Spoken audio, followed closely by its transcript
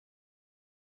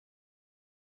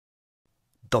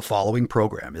The following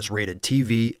program is rated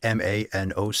TV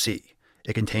MANOC.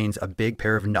 It contains a big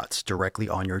pair of nuts directly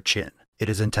on your chin. It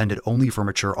is intended only for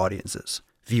mature audiences.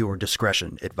 Viewer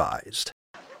discretion advised.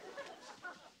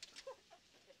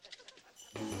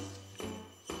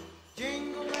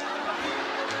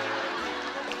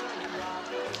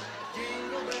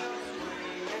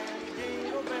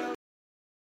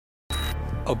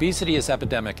 Obesity is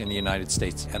epidemic in the United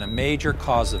States and a major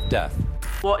cause of death.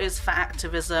 What is fat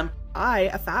activism? I,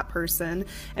 a fat person,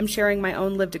 am sharing my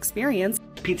own lived experience.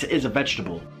 Pizza is a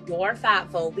vegetable. Your fat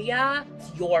phobia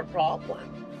is your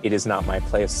problem. It is not my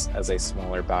place as a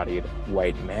smaller-bodied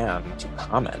white man to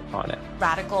comment on it.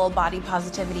 Radical body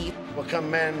positivity. What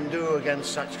can men do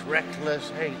against such reckless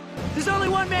hate? There's only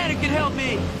one man who can help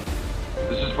me.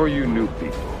 This is for you new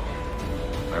people.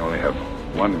 I only have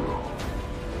one rule.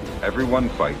 Everyone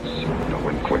fights, no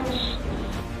one quits.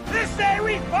 This day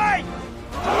we fight!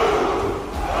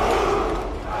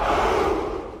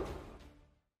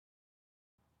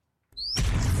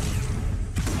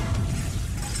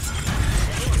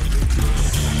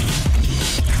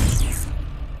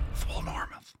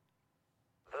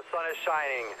 The sun is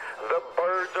shining, the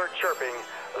birds are chirping,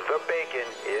 the bacon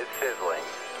is sizzling.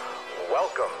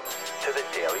 Welcome to the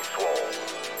Daily Swole.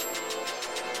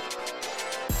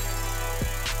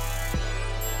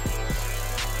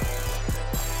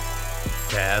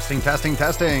 Testing.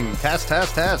 Testicles,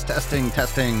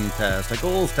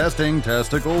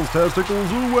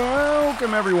 testicles.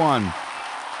 Welcome, everyone,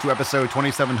 to episode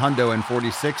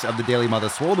 2746 of the Daily Mother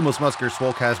Swole, the most muscular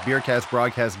swolecast, beercast,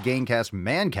 broadcast, gamecast,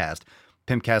 mancast,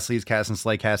 pimpcast, sleazecast, and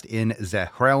slaycast in the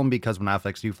realm, because when I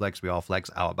flex, you flex, we all flex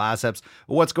our biceps.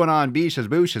 What's going on, beaches,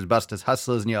 booshes, busters,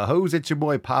 hustlers, and your hoes? It's your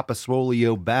boy, Papa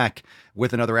Swolio, back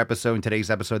with another episode. In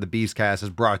today's episode, the Beastcast is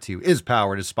brought to you, is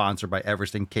powered, is sponsored by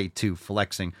Everest and K2,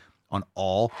 flexing on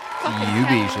all you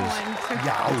beaches.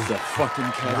 It's the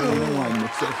fucking Catalina wine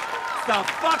mixer. The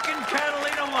fucking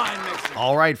Catalina wine mixer.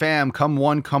 All right, fam, come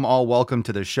one, come all, welcome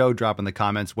to the show. Drop in the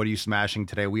comments, what are you smashing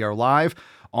today? We are live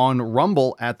on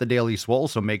Rumble at the Daily Swole,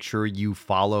 so make sure you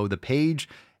follow the page.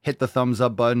 Hit the thumbs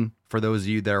up button. For those of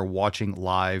you that are watching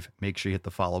live, make sure you hit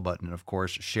the follow button. And of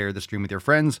course, share the stream with your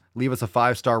friends. Leave us a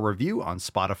 5-star review on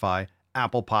Spotify,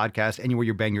 Apple Podcast, anywhere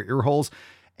you bang your ear holes.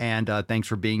 And thanks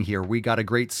for being here. We got a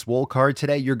great Swole card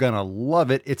today. You're going to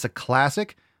love it. It's a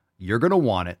classic. You're going to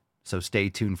want it. So stay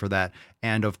tuned for that.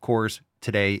 And of course,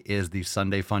 today is the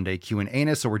Sunday Funday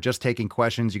Q&A. So we're just taking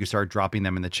questions. You can start dropping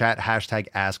them in the chat. Hashtag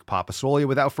Ask Papa Swolio.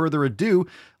 Without further ado,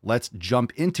 let's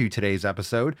jump into today's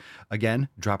episode. Again,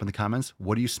 drop in the comments.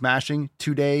 What are you smashing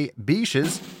today,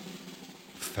 beaches?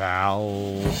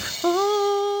 Foul.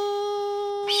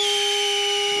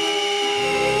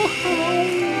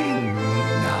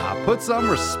 Nah, put some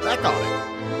respect on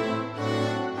it.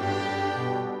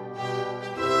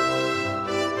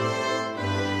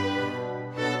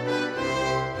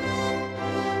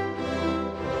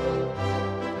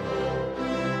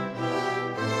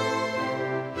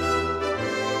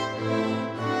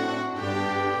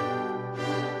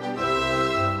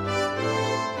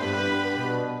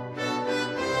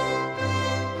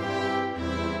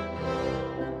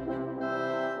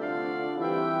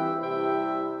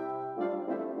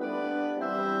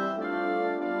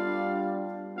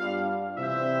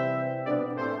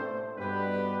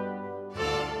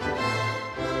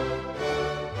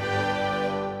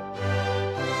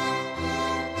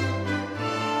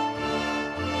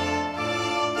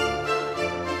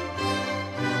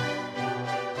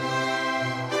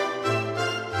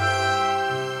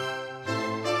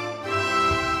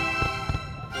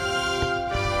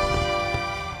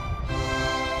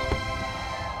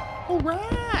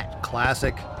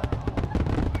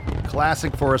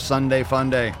 Classic for a Sunday fun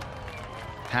day.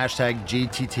 Hashtag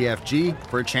GTTFG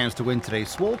for a chance to win today's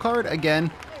Swole card.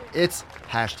 Again, it's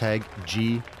hashtag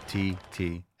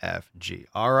GTTFG.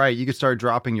 All right, you can start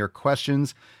dropping your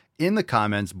questions in the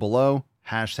comments below.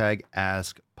 Hashtag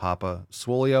Ask Papa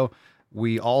Swolio.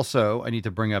 We also, I need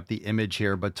to bring up the image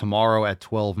here, but tomorrow at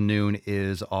 12 noon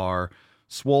is our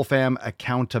Swole Fam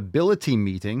accountability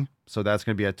meeting. So that's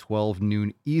going to be at 12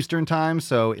 noon Eastern time.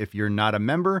 So if you're not a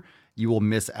member, you will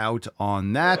miss out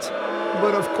on that.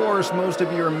 But of course, most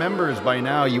of you are members by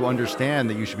now. You understand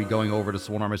that you should be going over to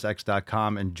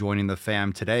swolenormousx.com and joining the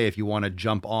fam today. If you want to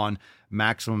jump on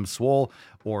Maximum Swole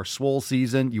or Swole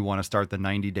season, you want to start the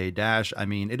 90-day dash. I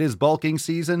mean, it is bulking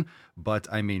season, but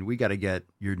I mean, we got to get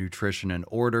your nutrition in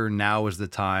order. Now is the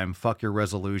time. Fuck your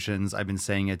resolutions. I've been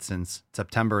saying it since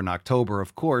September and October,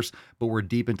 of course, but we're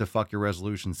deep into fuck your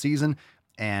resolution season.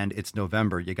 And it's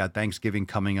November. You got Thanksgiving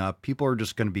coming up. People are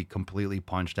just going to be completely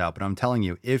punched out. But I'm telling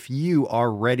you, if you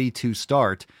are ready to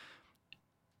start,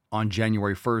 on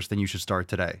January 1st, then you should start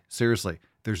today. Seriously,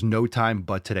 there's no time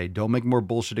but today. Don't make more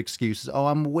bullshit excuses. Oh,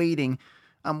 I'm waiting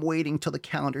till the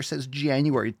calendar says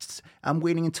January. I'm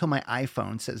waiting until my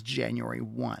iPhone says January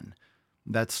 1.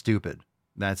 That's stupid.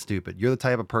 That's stupid. You're the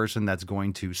type of person that's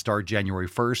going to start January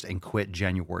 1st and quit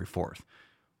January 4th.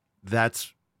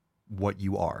 That's what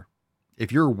you are.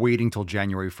 If you're waiting till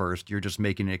January 1st, you're just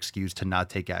making an excuse to not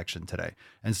take action today.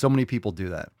 And so many people do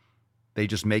that. They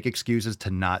just make excuses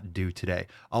to not do today.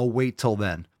 I'll wait till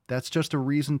then. That's just a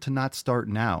reason to not start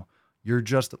now. You're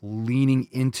just leaning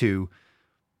into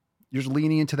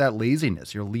that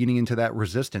laziness. You're leaning into that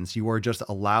resistance. You are just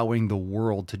allowing the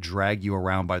world to drag you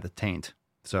around by the taint.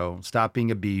 So stop being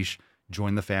a biche,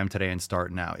 join the fam today and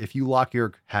start now. If you lock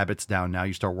your habits down now,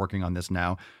 you start working on this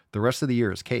now, the rest of the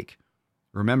year is cake.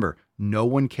 Remember, no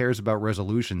one cares about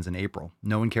resolutions in April.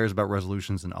 No one cares about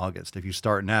resolutions in August. If you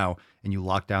start now and you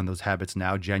lock down those habits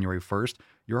now, January 1st,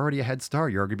 you're already a head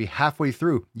start. You're going to be halfway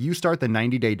through. You start the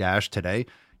 90-day dash today,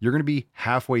 you're going to be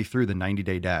halfway through the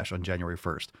 90-day dash on January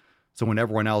 1st. So when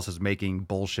everyone else is making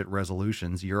bullshit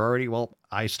resolutions, you're already, well,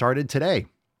 I started today.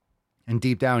 And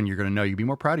deep down, you're going to know you'd be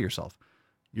more proud of yourself.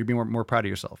 You'd be more proud of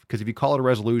yourself. Because if you call it a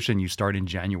resolution, you start in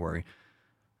January.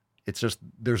 It's just,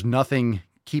 there's nothing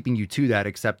keeping you to that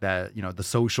except that, the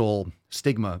social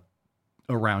stigma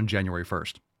around January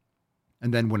 1st.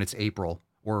 And then when it's April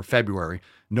or February,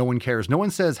 no one cares. No one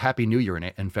says Happy New Year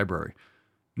in February.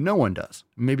 No one does.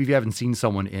 Maybe if you haven't seen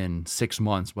someone in 6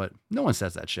 months, but no one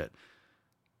says that shit.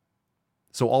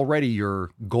 So already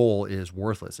your goal is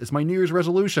worthless. It's my New Year's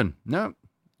resolution. No,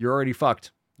 you're already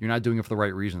fucked. You're not doing it for the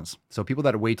right reasons. So people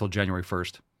that wait till January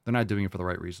 1st, they're not doing it for the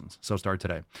right reasons. So start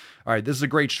today. All right, this is a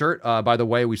great shirt. By the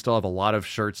way, we still have a lot of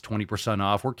shirts, 20%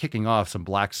 off. We're kicking off some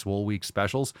Black Swole Week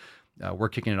specials. We're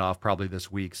kicking it off probably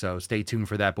this week, so stay tuned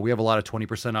for that. But we have a lot of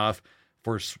 20% off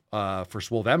for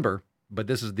Swolember. But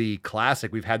this is the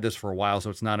classic. We've had this for a while, so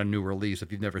it's not a new release.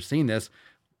 If you've never seen this,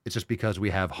 it's just because we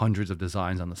have hundreds of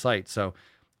designs on the site. So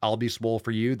I'll Be Swole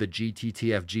for You, the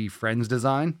GTTFG Friends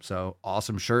design. So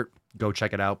awesome shirt. Go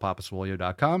check it out,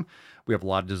 papaswolio.com. We have a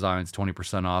lot of designs,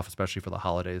 20% off, especially for the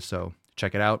holidays. So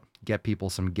check it out. Get people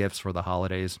some gifts for the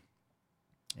holidays.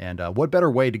 And what better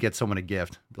way to get someone a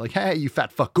gift? Be like, hey, you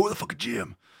fat fuck, go to the fucking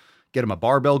gym. Get them a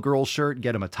Barbell Girls shirt.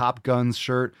 Get them a Top Guns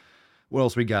shirt. What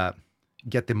else we got?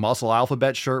 Get the Muscle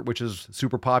Alphabet shirt, which is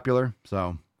super popular.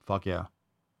 So fuck yeah.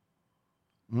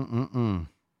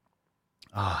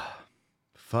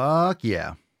 Fuck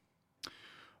yeah.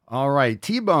 All right,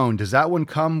 T-Bone, does that one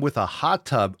come with a hot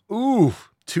tub? Ooh,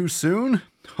 too soon?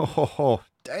 Oh,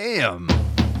 damn.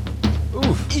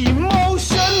 Oof.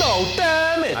 Emotional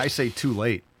damage. I say too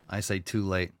late.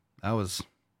 That was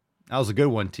a good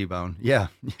one, T-Bone. Yeah.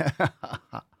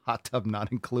 Hot tub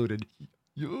not included.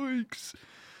 Yikes.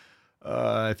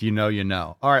 If you know, you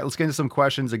know. All right, let's get into some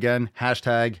questions again.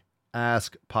 Hashtag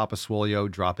Ask Papa Swolio.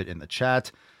 Drop it in the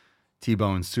chat.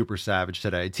 T-Bone's super savage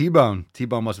today. T-Bone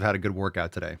must have had a good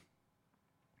workout today.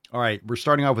 All right, we're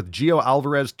starting off with Gio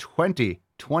Alvarez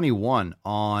 2021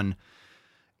 on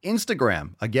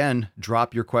Instagram. Again,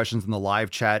 drop your questions in the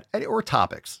live chat or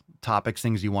topics,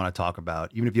 things you want to talk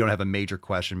about. Even if you don't have a major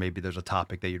question, maybe there's a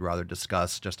topic that you'd rather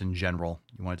discuss just in general.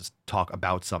 You want to just talk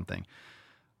about something.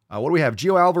 What do we have?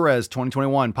 Gio Alvarez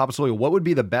 2021. Papa Swolio, what would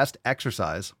be the best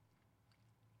exercise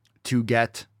to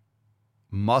get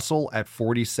muscle at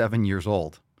 47 years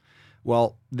old?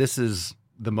 Well, this is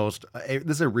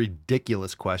a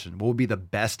ridiculous question. What would be the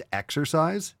best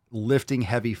exercise? Lifting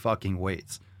heavy fucking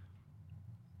weights.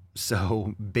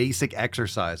 So basic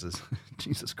exercises,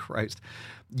 Jesus Christ,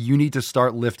 you need to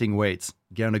start lifting weights,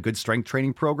 get on a good strength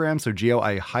training program. So Gio,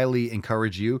 I highly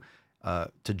encourage you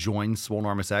to join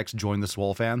Swolenormous X, join the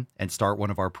Swole Fam and start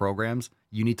one of our programs.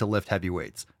 You need to lift heavy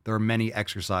weights. There are many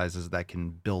exercises that can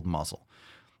build muscle.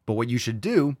 But what you should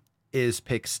do is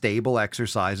pick stable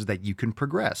exercises that you can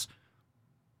progress.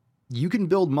 You can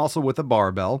build muscle with a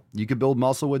barbell. You could build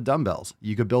muscle with dumbbells.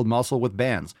 You could build muscle with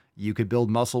bands. You could build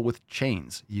muscle with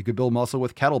chains. You could build muscle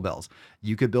with kettlebells.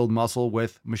 You could build muscle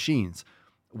with machines.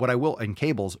 And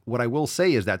cables. What I will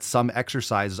say is that some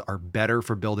exercises are better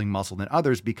for building muscle than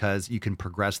others because you can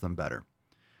progress them better.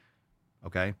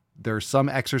 Okay? There are some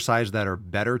exercises that are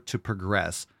better to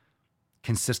progress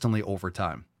consistently over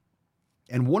time.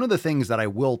 And one of the things that I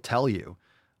will tell you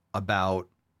about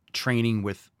training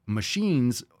with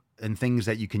machines and things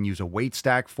that you can use a weight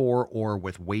stack for or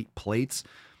with weight plates,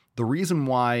 the reason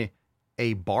why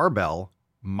a barbell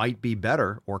might be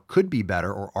better or could be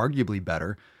better or arguably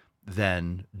better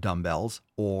than dumbbells,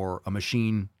 or a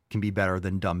machine can be better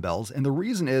than dumbbells. And the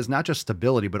reason is not just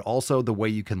stability, but also the way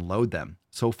you can load them.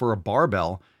 So for a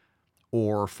barbell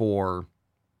or for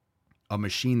a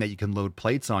machine that you can load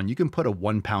plates on, you can put a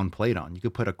 1 pound plate on. You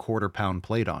could put a 1/4 pound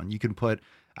plate on. You can put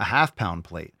a 1/2 pound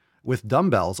plate. With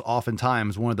dumbbells,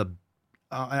 oftentimes one of the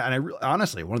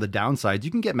honestly, one of the downsides,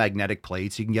 you can get magnetic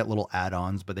plates, you can get little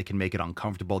add-ons, but they can make it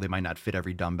uncomfortable. They might not fit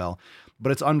every dumbbell.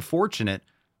 But it's unfortunate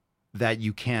that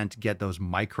you can't get those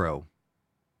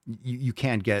you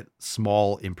can't get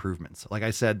small improvements. Like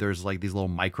I said, there's like these little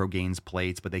micro gains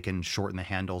plates, but they can shorten the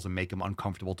handles and make them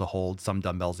uncomfortable to hold. Some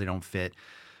dumbbells, they don't fit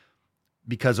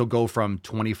because they'll go from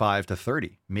 25 to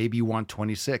 30. Maybe you want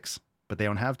 26, but they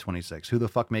don't have 26. Who the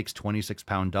fuck makes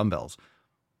 26-pound dumbbells?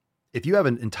 If you have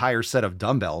an entire set of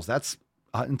dumbbells, that's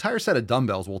an entire set of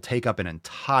dumbbells will take up an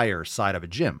entire side of a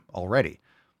gym already.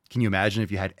 Can you imagine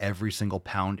if you had every single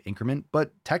pound increment?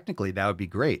 But technically that would be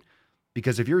great,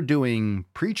 because if you're doing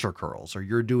preacher curls or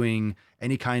you're doing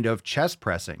any kind of chest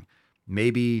pressing,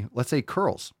 maybe let's say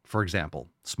curls, for example,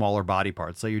 smaller body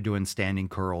parts. Say you're doing standing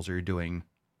curls or you're doing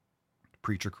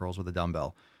preacher curls with a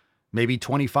dumbbell. Maybe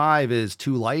 25 is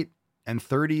too light and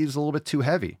 30 is a little bit too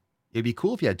heavy. It'd be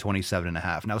cool if you had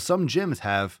 27.5. Now, some gyms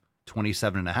have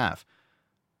 27.5,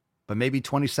 but maybe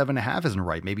 27.5 isn't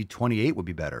right. Maybe 28 would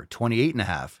be better.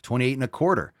 28.5,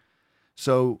 28.25.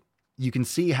 So you can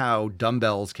see how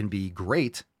dumbbells can be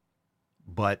great,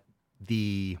 but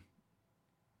the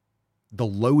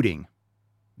loading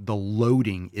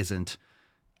isn't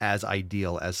as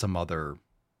ideal as some other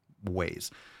ways.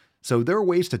 So there are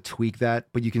ways to tweak that,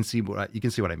 but you can see what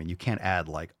I mean. You can't add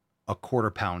like a 1/4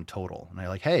 pound total. And I'm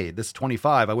like, hey, this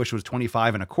 25, I wish it was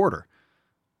 25.25.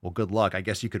 Well, good luck. I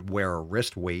guess you could wear a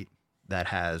wrist weight that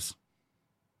has,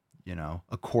 a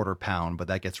 1/4 pound, but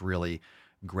that gets really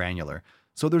granular.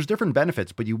 So there's different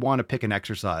benefits, but you want to pick an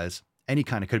exercise, any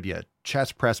kind. It could be a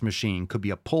chest press machine, could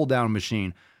be a pull down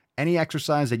machine. Any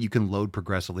exercise that you can load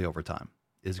progressively over time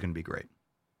is going to be great.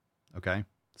 Okay.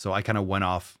 So I kind of went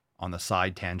off on the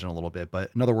side tangent a little bit,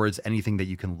 but in other words, anything that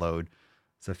you can load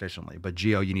sufficiently. But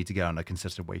Gio, you need to get on a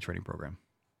consistent weight training program.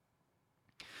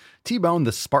 T-Bone,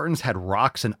 the Spartans had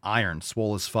rocks and iron,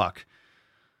 swole as fuck.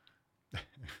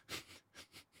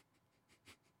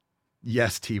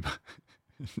 Yes, T-Bone.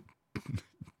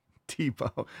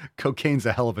 T-Bone. Cocaine's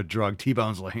a hell of a drug.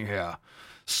 T-Bone's like, yeah,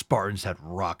 Spartans had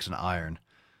rocks and iron.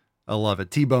 I love it.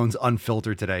 T-Bone's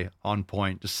unfiltered today, on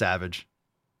point, just savage.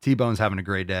 T-Bone's having a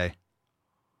great day.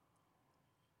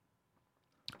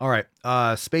 All right.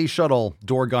 Space Shuttle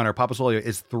Door Gunner, Papa Swolio,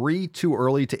 is 3 too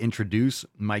early to introduce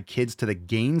my kids to the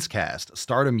Gains cast?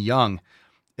 Start them young.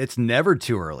 It's never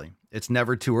too early. It's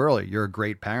never too early. You're a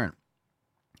great parent.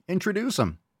 Introduce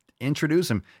them. Introduce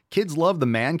them. Kids love the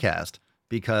man cast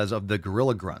because of the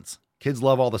gorilla grunts. Kids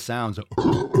love all the sounds.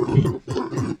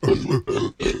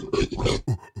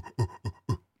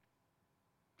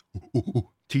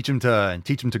 Teach them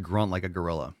to grunt like a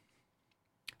gorilla.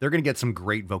 They're going to get some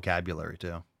great vocabulary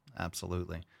too.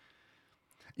 Absolutely.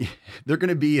 They're going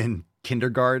to be in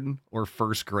kindergarten or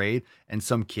first grade, and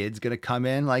some kid's going to come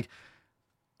in like,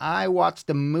 I watched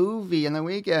a movie in the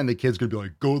weekend. The kid's going to be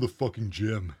like, go to the fucking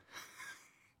gym.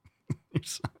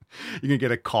 You're going to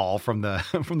get a call from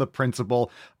the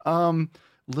principal.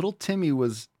 Little Timmy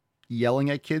was yelling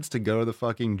at kids to go to the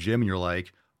fucking gym. And you're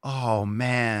like, oh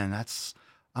man,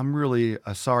 I'm really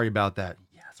sorry about that.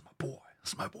 Yeah, it's my boy.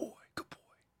 That's my boy. Good boy.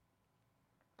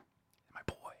 My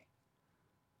boy.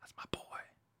 That's my boy.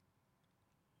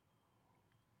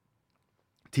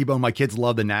 T-Bone, my kids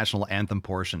love the national anthem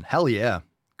portion. Hell yeah.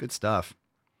 Good stuff.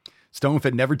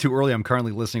 Stonefit, never too early. I'm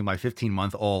currently listening to my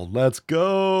 15-month-old. Let's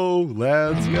go.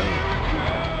 Let's go.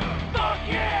 Fuck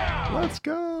yeah. Let's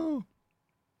go.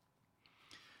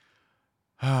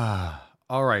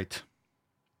 All right.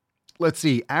 Let's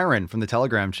see. Aaron from the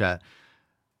Telegram chat.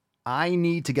 I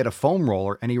need to get a foam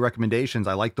roller. Any recommendations?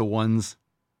 I like the ones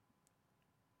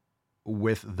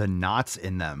with the knots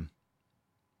in them.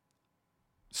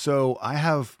 So I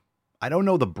don't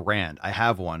know the brand. I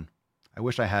have one. I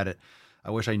wish I had it. I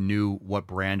wish I knew what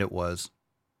brand it was.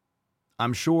 I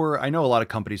know a lot of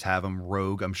companies have them.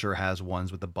 Rogue, I'm sure, has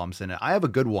ones with the bumps in it. I have a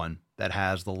good one that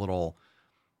has the little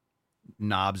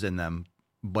knobs in them,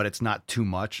 but it's not too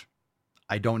much.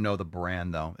 I don't know the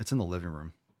brand though. It's in the living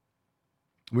room.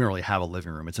 We don't really have a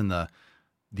living room. It's in the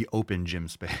open gym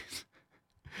space.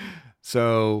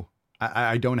 So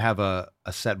I don't have a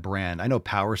set brand. I know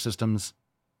Power Systems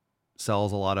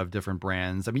sells a lot of different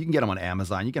brands. I mean, you can get them on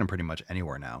Amazon. You get them pretty much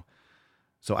anywhere now.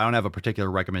 So I don't have a particular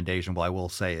recommendation. What I will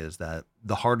say is that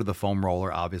the harder the foam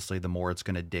roller, obviously, the more it's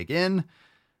going to dig in.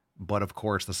 But of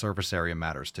course, the surface area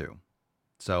matters too.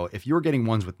 So if you're getting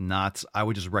ones with knots, I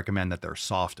would just recommend that they're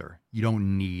softer. You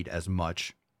don't need as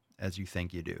much as you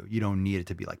think you do. You don't need it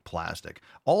to be like plastic.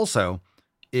 Also,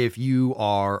 if you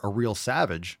are a real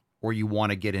savage or you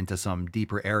want to get into some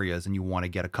deeper areas and you want to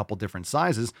get a couple different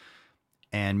sizes,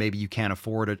 and maybe you can't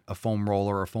afford a foam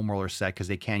roller or a foam roller set because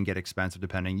they can get expensive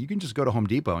depending, you can just go to Home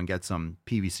Depot and get some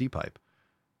PVC pipe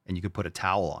and you could put a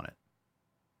towel on it.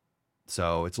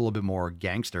 So it's a little bit more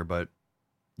gangster, but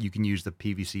you can use the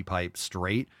PVC pipe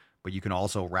straight, but you can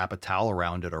also wrap a towel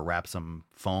around it or wrap some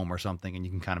foam or something, and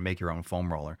you can kind of make your own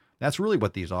foam roller. That's really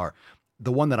what these are.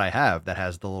 The one that I have that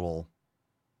has the little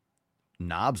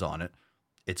knobs on it,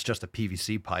 it's just a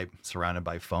PVC pipe surrounded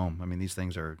by foam. I mean, these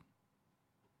things are,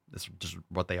 this is just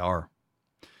what they are.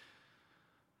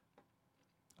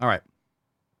 All right.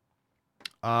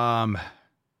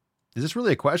 Is this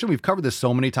really a question? We've covered this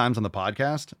so many times on the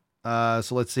podcast.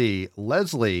 So let's see.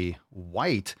 Leslie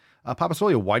White. Papa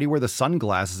Swolio, why do you wear the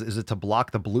sunglasses? Is it to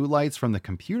block the blue lights from the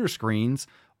computer screens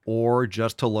or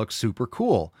just to look super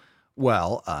cool?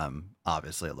 Well,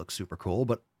 obviously it looks super cool,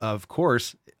 but of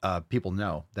course, people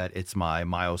know that it's my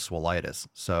myoswolitis.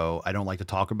 So I don't like to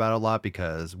talk about it a lot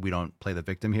because we don't play the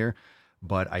victim here,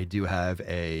 but I do have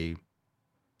a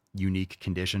unique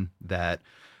condition that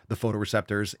the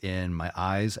photoreceptors in my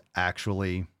eyes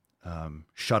actually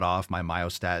shut off my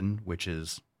myostatin, which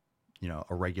is,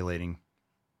 a regulating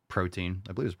protein,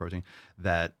 I believe it's protein,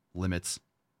 that limits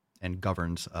and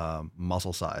governs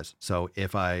muscle size. So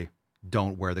if I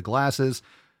don't wear the glasses,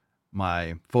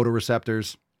 my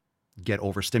photoreceptors get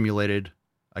overstimulated.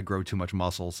 I grow too much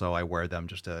muscle, so I wear them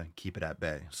just to keep it at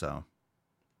bay. So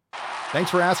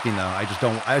thanks for asking, though. I just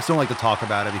don't like to talk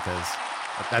about it because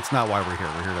that's not why we're here.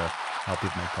 We're here to help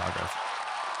people make progress.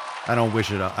 I don't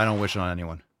wish it on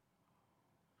anyone.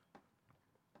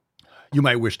 You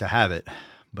might wish to have it,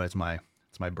 but it's my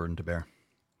burden to bear.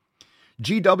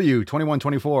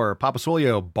 GW2124, Papa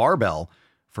Swolio, barbell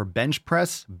for bench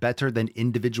press better than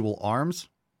individual arms.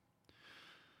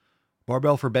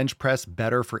 Barbell for bench press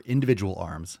better for individual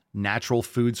arms. Natural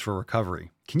foods for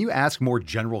recovery. Can you ask more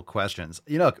general questions?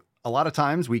 A lot of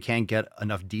times we can't get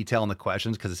enough detail in the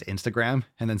questions because it's Instagram.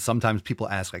 And then sometimes people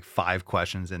ask like 5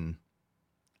 questions in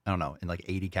like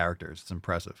 80 characters. It's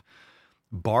impressive.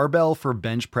 Barbell for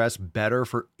bench press better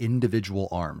for individual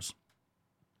arms.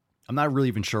 I'm not really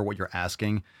even sure what you're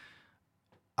asking.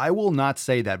 I will not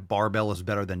say that barbell is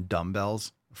better than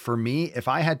dumbbells. For me, if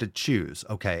I had to choose,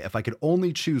 if I could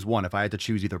only choose one, if I had to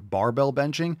choose either barbell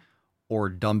benching or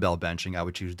dumbbell benching, I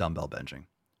would choose dumbbell benching.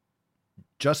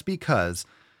 Just because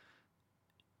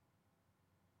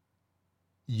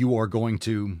you are going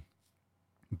to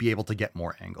be able to get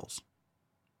more angles.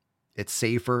 It's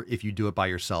safer if you do it by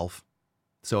yourself.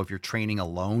 So if you're training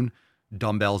alone,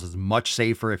 dumbbells is much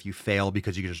safer if you fail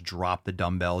because you can just drop the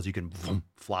dumbbells. You can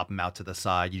flop them out to the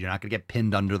side. You're not going to get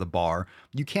pinned under the bar.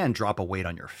 You can drop a weight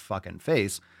on your fucking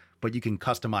face, but you can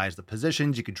customize the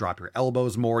positions. You can drop your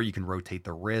elbows more. You can rotate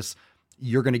the wrists.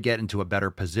 You're going to get into a better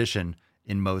position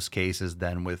in most cases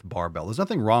than with barbell. There's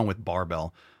nothing wrong with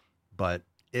barbell, but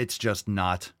it's just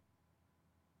not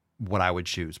what I would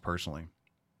choose personally.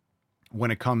 When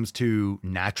it comes to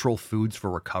natural foods for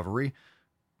recovery,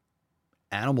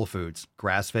 animal foods,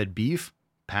 grass-fed beef,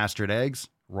 pastured eggs,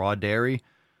 raw dairy.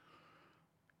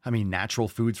 Natural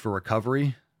foods for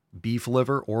recovery, beef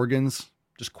liver, organs,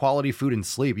 just quality food and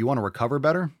sleep. You want to recover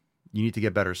better? You need to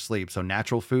get better sleep. So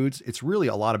natural foods, it's really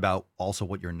a lot about also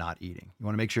what you're not eating. You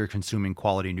want to make sure you're consuming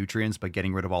quality nutrients, but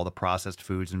getting rid of all the processed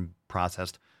foods and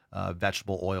processed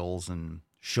vegetable oils and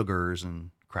sugars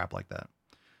and crap like that.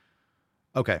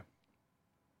 Okay.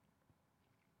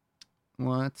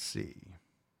 Let's see.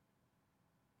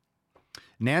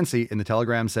 Nancy in the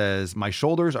Telegram says, my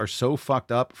shoulders are so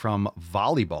fucked up from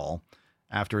volleyball.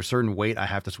 After a certain weight, I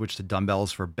have to switch to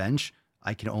dumbbells for bench.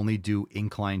 I can only do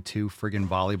incline 2 friggin'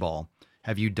 volleyball.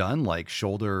 Have you done like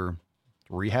shoulder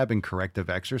rehab and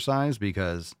corrective exercise?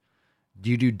 Because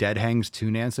do you do dead hangs too,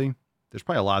 Nancy? There's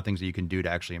probably a lot of things that you can do to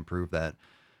actually improve that.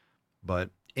 But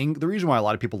the reason why a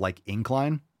lot of people like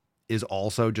incline is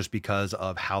also just because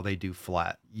of how they do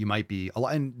flat. You might be a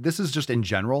lot, and this is just in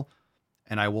general.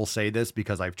 And I will say this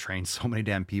because I've trained so many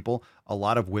damn people. A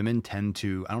lot of women tend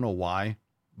to, I don't know why,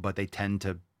 but they tend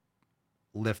to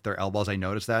lift their elbows. I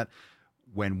noticed that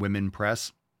when women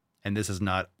press, and this is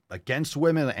not against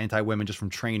women, anti-women, just from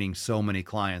training so many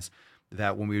clients,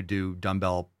 that when we would do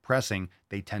dumbbell pressing,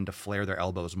 they tend to flare their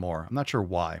elbows more. I'm not sure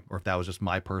why, or if that was just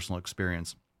my personal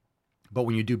experience. But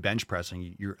when you do bench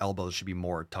pressing, your elbows should be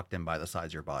more tucked in by the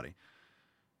sides of your body.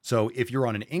 So if you're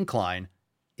on an incline,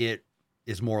 it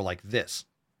is more like this.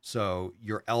 So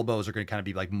your elbows are going to kind of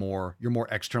be like you're more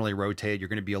externally rotated. You're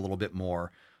going to be a little bit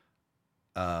more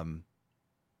in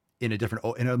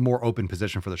a more open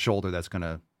position for the shoulder. That's going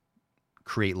to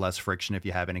create less friction if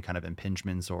you have any kind of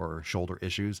impingements or shoulder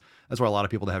issues. That's why a lot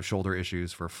of people that have shoulder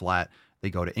issues for flat, they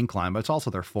go to incline, but it's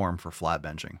also their form for flat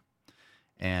benching.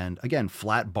 And again,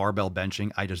 flat barbell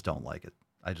benching, I just don't like it.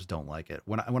 I just don't like it.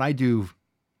 When I do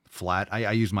flat,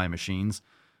 I use my machines.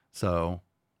 So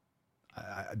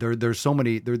there's so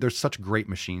many, there's such great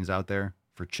machines out there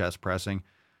for chest pressing,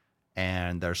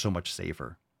 and they're so much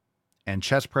safer. And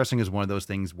chest pressing is one of those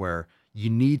things where you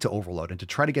need to overload, and to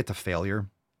try to get to failure,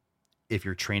 if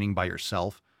you're training by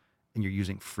yourself and you're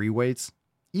using free weights,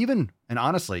 even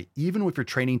if you're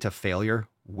training to failure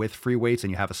with free weights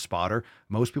and you have a spotter,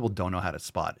 most people don't know how to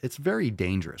spot. It's very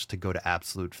dangerous to go to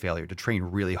absolute failure, to train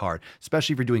really hard,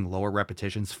 especially if you're doing lower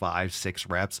repetitions, 5-6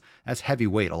 reps. That's heavy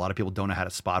weight. A lot of people don't know how to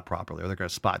spot properly, or they're going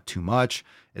to spot too much,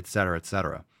 et cetera, et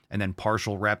cetera. And then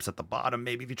partial reps at the bottom,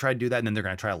 maybe if you try to do that, and then they're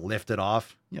going to try to lift it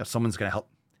off, someone's going to help.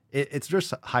 It's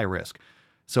just high risk.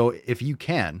 So if you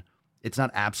can, it's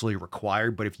not absolutely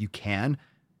required, but if you can,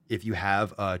 if you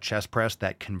have a chest press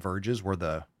that converges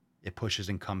where it pushes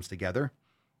and comes together,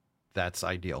 that's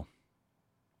ideal,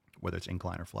 whether it's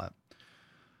incline or flat.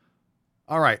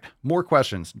 All right, more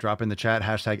questions. Drop in the chat,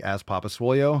 hashtag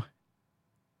 #AskPapaSwolio.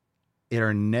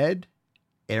 Erned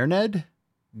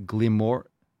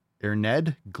Glimorales?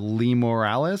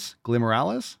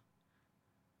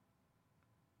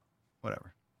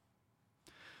 Whatever.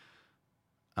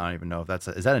 I don't even know if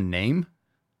is that a name?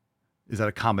 Is that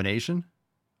a combination?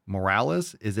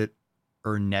 Morales? Is it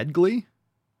Ernedgli?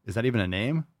 Is that even a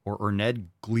name? Or Erned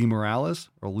Glee Morales?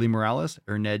 Or Lee Morales?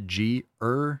 Erned G.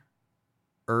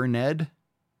 Erned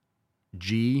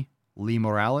G. Lee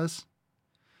Morales?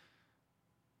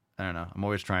 I don't know. I'm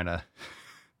always trying to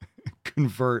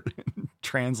convert,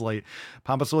 translate.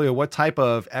 Papa Swolio, what type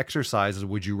of exercises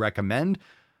would you recommend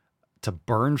to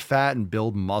burn fat and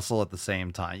build muscle at the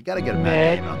same time? You got to get a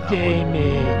Matt Damon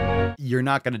on that one. You're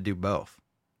not going to do both.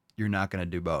 You're not going to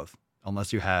do both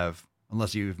unless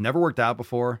you've never worked out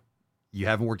before, you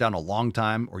haven't worked out in a long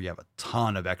time, or you have a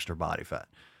ton of extra body fat.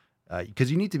 Because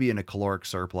you need to be in a caloric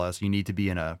surplus. You need to be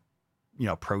in a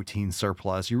protein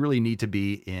surplus. You really need to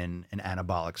be in an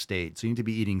anabolic state. So you need to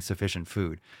be eating sufficient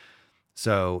food.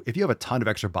 So if you have a ton of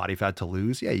extra body fat to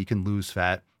lose, yeah, you can lose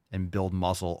fat and build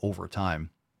muscle over time.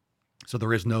 So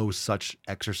there is no such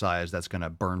exercise that's going to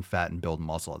burn fat and build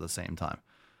muscle at the same time.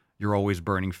 You're always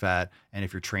burning fat. And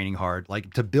if you're training hard,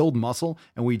 like to build muscle,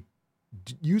 and we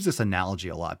use this analogy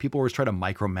a lot. People always try to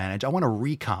micromanage. I want to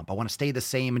recomp. I want to stay the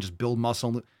same and just build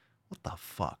muscle. What the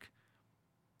fuck?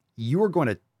 You are going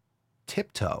to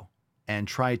tiptoe and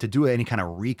try to do any kind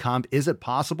of recomp. Is it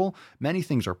possible? Many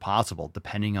things are possible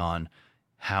depending on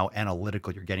how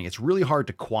analytical you're getting. It's really hard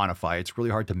to quantify. It's really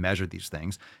hard to measure these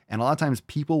things. And a lot of times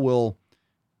people will,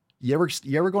 you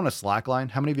ever go on a slack line?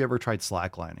 How many of you ever tried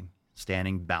slacklining?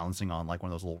 Standing, balancing on like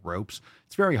one of those little ropes.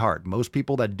 It's very hard. Most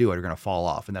people that do it are going to fall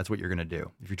off, and that's what you're going to do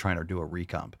if you're trying to do a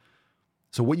recomp.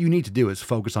 So what you need to do is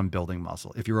focus on building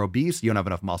muscle. If you're obese, you don't have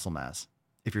enough muscle mass.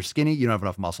 If you're skinny, you don't have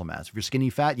enough muscle mass. If you're skinny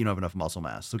fat, you don't have enough muscle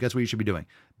mass. So guess what you should be doing?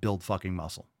 Build fucking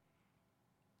muscle.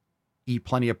 Eat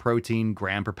plenty of protein,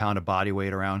 gram per pound of body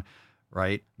weight around,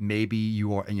 right? Maybe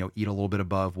you are, eat a little bit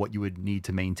above what you would need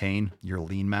to maintain your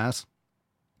lean mass,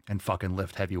 and fucking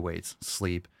lift heavy weights,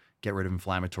 sleep, get rid of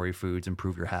inflammatory foods,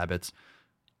 improve your habits.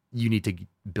 You need to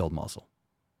build muscle.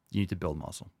 You need to build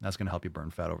muscle. That's going to help you burn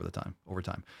fat over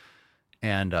time.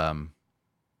 And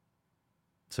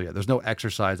so yeah, there's no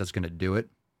exercise that's going to do it.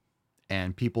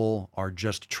 And people are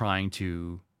just trying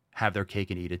to have their cake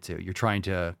and eat it too. You're trying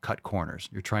to cut corners.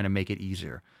 You're trying to make it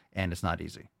easier, and it's not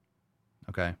easy.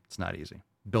 Okay? It's not easy.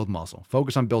 Build muscle.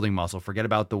 Focus on building muscle. Forget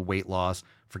about the weight loss.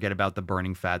 Forget about the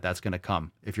burning fat. That's going to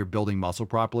come. If you're building muscle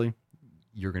properly,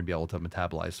 you're going to be able to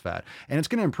metabolize fat, and it's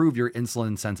going to improve your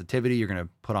insulin sensitivity. You're going to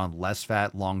put on less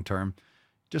fat long term.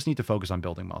 Just need to focus on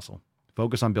building muscle.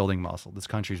 Focus on building muscle. This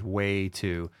country's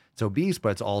it's obese, but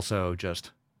it's also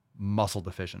just muscle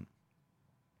deficient.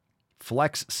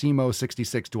 Flex Simo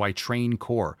 66. Do I train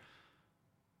core?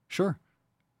 Sure.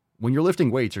 When you're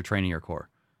lifting weights, you're training your core.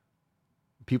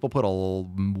 People put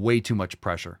way too much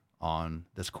pressure on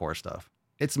this core stuff.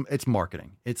 It's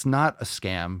marketing. It's not a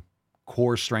scam.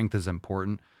 Core strength is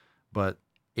important, but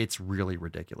it's really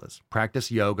ridiculous. Practice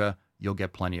yoga, you'll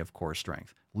get plenty of core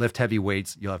strength. Lift heavy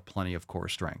weights, you'll have plenty of core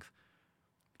strength.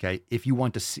 Okay. If you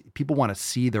want to see, people want to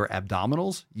see their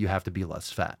abdominals, you have to be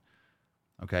less fat.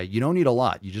 Okay. You don't need a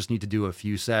lot. You just need to do a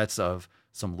few sets of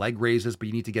some leg raises, but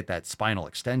you need to get that spinal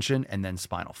extension and then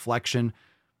spinal flexion.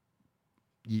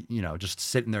 Just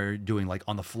sitting there doing like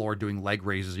on the floor, doing leg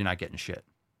raises, you're not getting shit.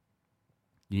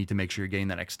 You need to make sure you're getting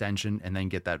that extension and then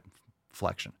get that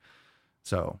flexion.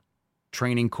 So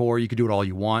training core, you could do it all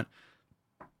you want.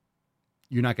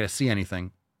 you're not going to see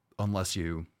anything unless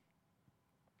you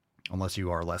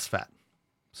are less fat.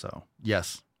 So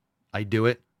yes, I do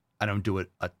it. I don't do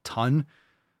it a ton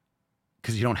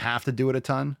because you don't have to do it a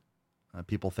ton.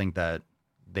 People think that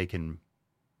they can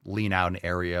lean out an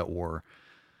area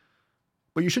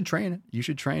but you should train it. You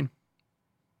should train.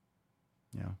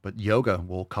 Yeah. But yoga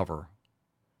will cover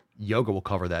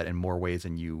that in more ways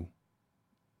than you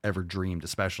ever dreamed,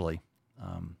 especially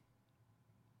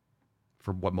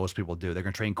for what most people do. They're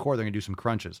going to train core. They're going to do some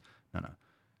crunches. No.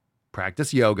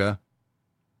 Practice yoga,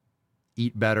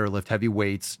 eat better, lift heavy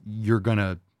weights. You're going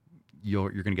to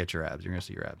get your abs. You're going to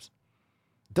see your abs.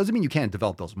 Doesn't mean you can't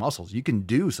develop those muscles. You can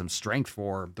do some strength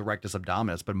for the rectus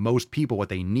abdominis, but most people, what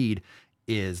they need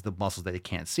is the muscles that they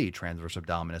can't see, transverse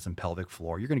abdominis and pelvic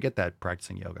floor. You're going to get that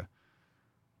practicing yoga.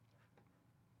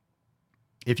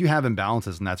 If you have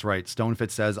imbalances, and that's right,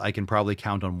 StoneFit says I can probably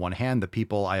count on one hand the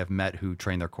people I have met who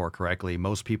train their core correctly.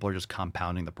 Most people are just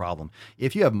compounding the problem.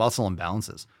 If you have muscle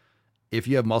imbalances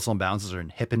or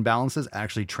hip imbalances,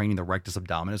 actually training the rectus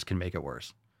abdominis can make it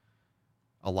worse.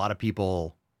 A lot of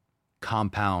people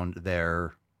compound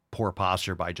their poor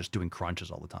posture by just doing crunches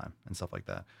all the time and stuff like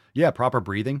that. Yeah, proper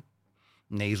breathing,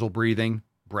 nasal breathing,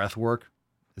 breath work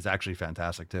is actually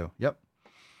fantastic too. Yep.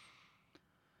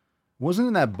 Wasn't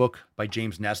in that book by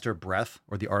James Nestor, Breath,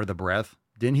 or The Art of the Breath?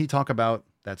 Didn't he talk about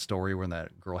that story when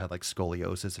that girl had like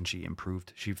scoliosis and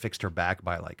she fixed her back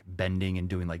by like bending and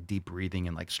doing like deep breathing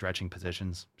and like stretching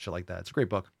positions, shit like that. It's a great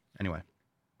book. Anyway,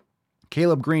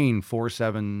 Caleb Green,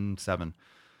 477.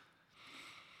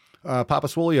 Papa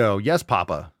Swolio, yes,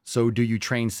 Papa. So do you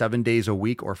train 7 days a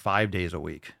week or 5 days a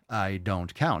week? I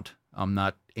don't count. I'm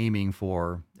not aiming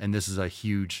for, and this is a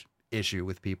huge issue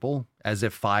with people, as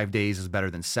if 5 days is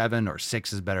better than 7 or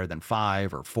 6 is better than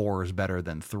 5 or 4 is better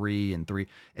than 3 and 3.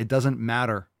 It doesn't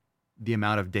matter the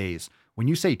amount of days. When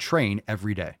you say train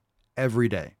every day,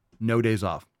 no days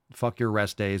off, fuck your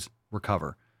rest days,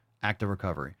 recover, active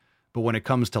recovery. But when it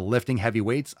comes to lifting heavy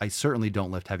weights, I certainly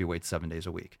don't lift heavy weights 7 days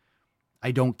a week.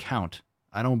 I don't count.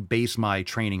 I don't base my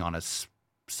training on a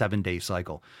 7-day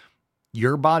cycle.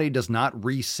 Your body does not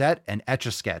reset and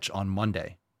Etch-a-Sketch on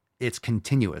Monday. It's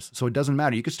continuous. So it doesn't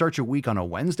matter. You can start your week on a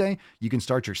Wednesday. You can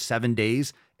start your 7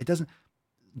 days.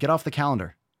 Get off the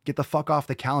calendar. Get the fuck off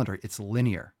the calendar. It's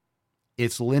linear.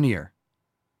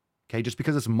 Okay. Just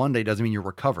because it's Monday doesn't mean you're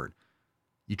recovered.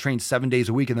 You train 7 days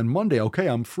a week and then Monday, okay,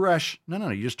 I'm fresh. No.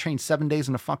 You just train 7 days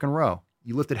in a fucking row.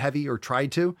 You lifted heavy or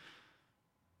tried to.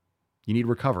 You need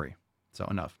recovery. So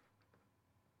enough.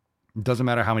 It doesn't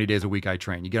matter how many days a week I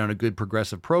train. You get on a good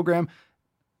progressive program,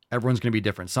 everyone's going to be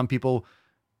different. Some people,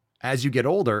 as you get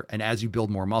older and as you build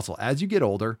more muscle, I do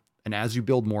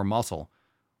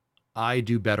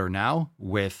better now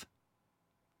with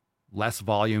less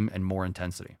volume and more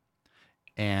intensity.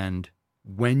 And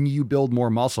when you build more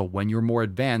muscle, when you're more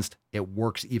advanced, it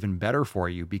works even better for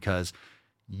you because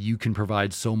you can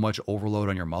provide so much overload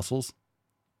on your muscles,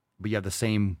 but you have the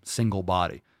same single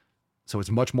body. So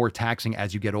it's much more taxing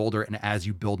as you get older and as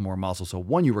you build more muscle. So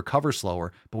one, you recover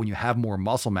slower, but when you have more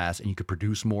muscle mass and you could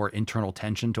produce more internal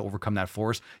tension to overcome that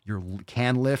force, you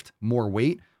can lift more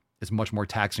weight. It's much more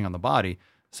taxing on the body.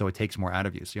 So it takes more out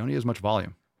of you. So you don't need as much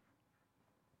volume.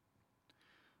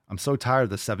 I'm so tired of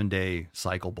the 7-day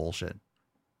cycle bullshit.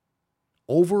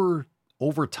 Over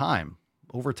time,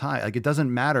 like it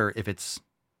doesn't matter if it's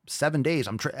 7 days.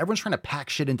 Everyone's trying to pack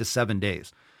shit into 7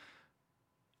 days.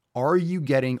 Are you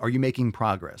making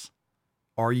progress?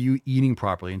 Are you eating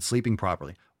properly and sleeping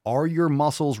properly? Are your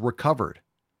muscles recovered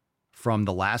from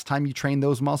the last time you trained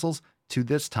those muscles to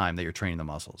this time that you're training the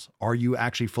muscles? Are you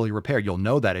actually fully repaired? You'll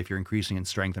know that if you're increasing in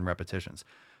strength and repetitions.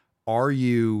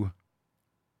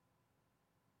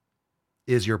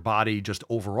 Is your body just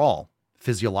overall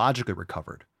physiologically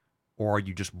recovered? Or are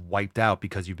you just wiped out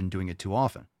because you've been doing it too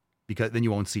often? Because then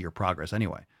you won't see your progress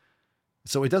anyway.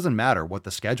 So it doesn't matter what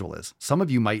the schedule is. Some of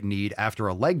you might need, after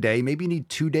a leg day, maybe you need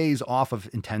 2 days off of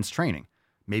intense training.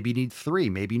 Maybe you need 3,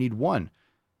 maybe you need 1.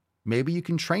 Maybe you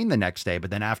can train the next day, but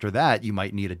then after that, you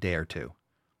might need a day or 2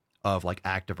 of like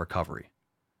active recovery.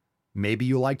 Maybe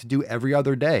you like to do every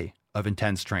other day of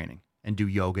intense training and do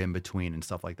yoga in between and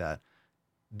stuff like that.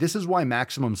 This is why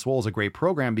Maximum Swole is a great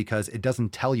program, because it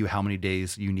doesn't tell you how many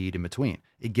days you need in between.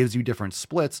 It gives you different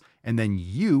splits, and then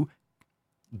you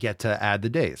get to add the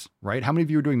days, right? How many of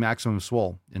you are doing Maximum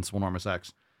Swole in Swolenormous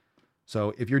X?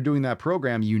 So if you're doing that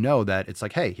program, you know that it's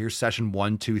like, hey, here's session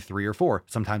 1, 2, 3, or 4.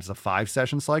 Sometimes it's a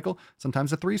 5-session cycle,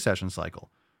 sometimes a 3-session cycle.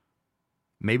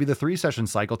 Maybe the 3-session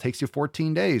cycle takes you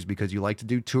 14 days because you like to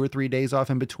do 2 or 3 days off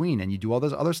in between, and you do all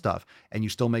this other stuff and you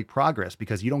still make progress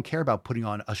because you don't care about putting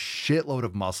on a shitload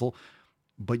of muscle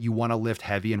but you want to lift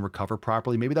heavy and recover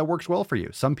properly, maybe that works well for you.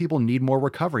 Some people need more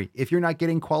recovery. If you're not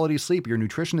getting quality sleep, your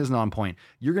nutrition isn't on point,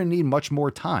 you're going to need much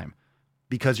more time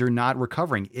because you're not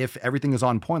recovering. If everything is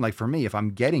on point, like for me, if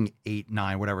I'm getting 8,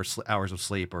 9, whatever hours of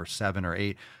sleep, or 7 or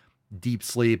 8 deep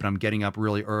sleep, and I'm getting up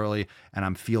really early and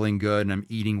I'm feeling good and I'm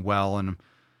eating well, and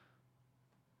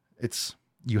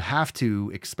you have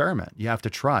to experiment. You have to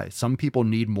try. Some people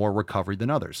need more recovery than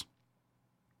others.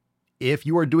 If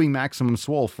you are doing maximum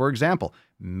swole, for example,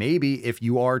 maybe if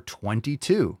you are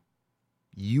 22,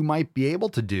 you might be able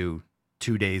to do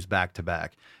 2 days back to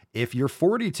back. If you're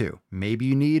 42, maybe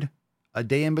you need a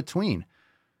day in between.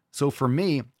 So for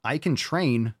me, I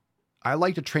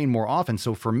like to train more often.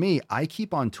 So for me, I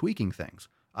keep on tweaking things.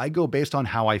 I go based on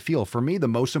how I feel. For me, the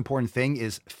most important thing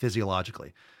is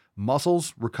physiologically.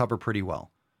 Muscles recover pretty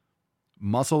well.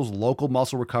 Local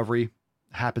muscle recovery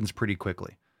happens pretty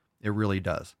quickly. It really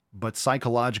does. But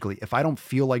psychologically, if I don't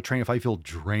feel like training, if I feel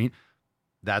drained,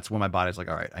 that's when my body's like,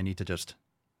 all right, I need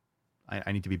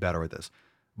to be better at this.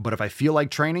 But if I feel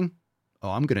like training,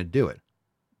 I'm going to do it.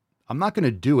 I'm not going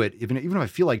to do it. Even if I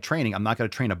feel like training, I'm not going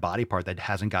to train a body part that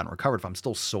hasn't gotten recovered. If I'm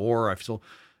still sore,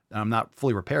 I'm not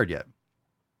fully repaired yet.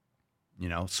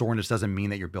 Soreness doesn't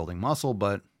mean that you're building muscle,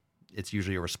 but it's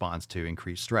usually a response to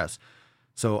increased stress.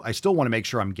 So I still want to make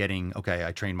sure I'm getting, okay,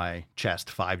 I trained my chest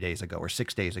 5 days ago or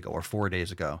 6 days ago or 4 days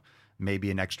ago.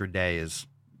 Maybe an extra day is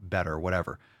better,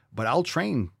 whatever. But I'll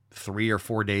train 3 or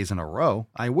 4 days in a row.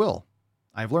 I will.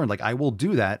 I've learned, I will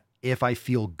do that if I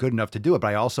feel good enough to do it, but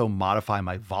I also modify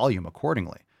my volume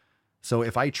accordingly. So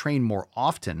if I train more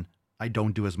often, I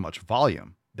don't do as much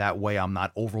volume. That way I'm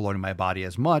not overloading my body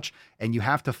as much. And you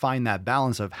have to find that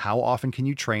balance of how often can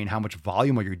you train, how much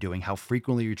volume are you doing, how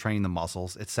frequently you're training the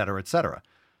muscles, et cetera, et cetera.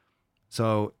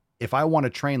 So if I want to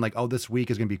train this week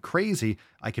is going to be crazy,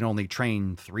 I can only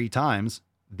train 3 times,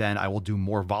 then I will do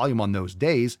more volume on those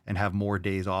days and have more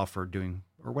days off or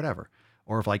whatever.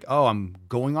 Or if I'm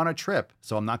going on a trip,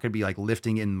 so I'm not going to be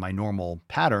lifting in my normal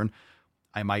pattern,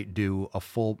 I might do a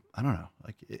full, I don't know,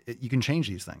 you can change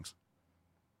these things.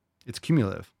 It's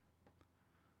cumulative.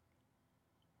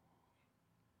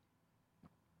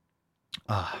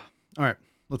 All right,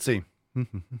 let's see.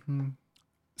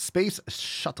 Space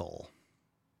Shuttle.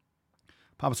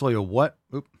 Papa Swolio, what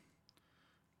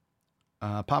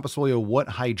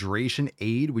hydration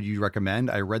aid would you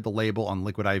recommend? I read the label on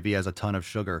Liquid IV as a ton of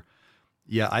sugar.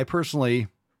 Yeah, I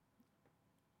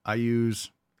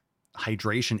use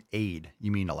hydration aid.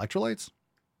 You mean electrolytes?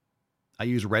 I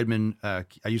use I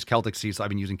use Celtic sea salt. I've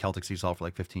been using Celtic sea salt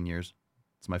for 15 years.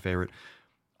 It's my favorite.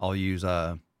 I'll use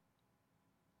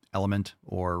Element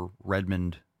or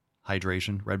Redmond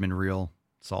hydration, Redmond real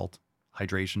salt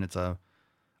hydration. It's a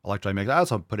electrolyte mix. I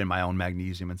also put in my own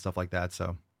magnesium and stuff like that.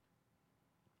 So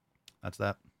that's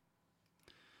that.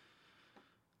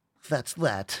 That's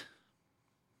that.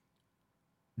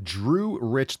 Drew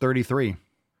Rich 33.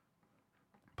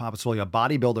 Papa Swolio, a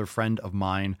bodybuilder friend of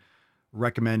mine,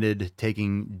 recommended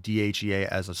taking DHEA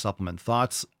as a supplement.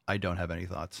 Thoughts? I don't have any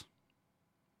thoughts.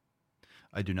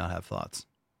 I do not have thoughts.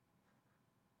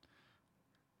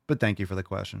 But thank you for the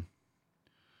question.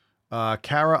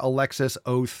 Kara Alexis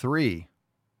 03.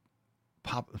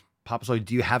 Papa Swolio,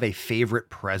 do you have a favorite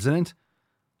president?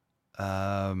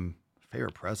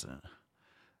 Favorite president?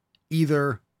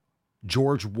 Either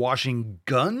George Washington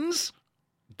Guns,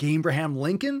 Abraham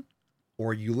Lincoln,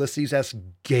 or Ulysses S.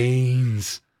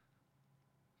 Gaines.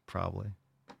 Probably.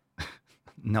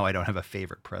 No, I don't have a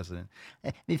favorite president.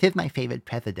 This is my favorite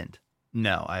president.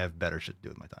 No, I have better shit to do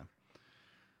with my time.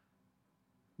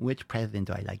 Which president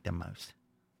do I like the most?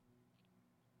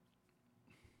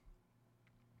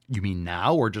 You mean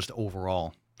now or just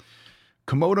overall?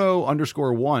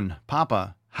 Komodo_1.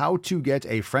 Papa, how to get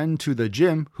a friend to the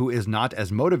gym who is not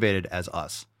as motivated as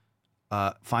us?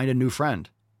 Find a new friend.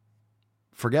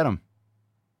 Forget him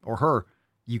or her.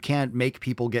 You can't make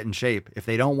people get in shape. If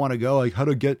they don't want to go,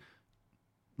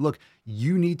 look,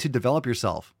 you need to develop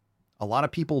yourself. A lot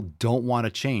of people don't want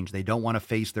to change. They don't want to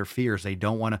face their fears. You're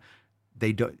going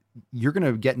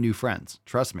to get new friends.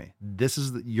 Trust me.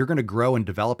 You're going to grow and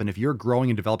develop. And if you're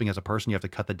growing and developing as a person, you have to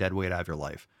cut the dead weight out of your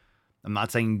life. I'm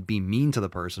not saying be mean to the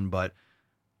person, but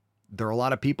there are a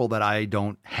lot of people that I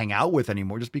don't hang out with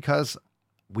anymore just because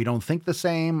we don't think the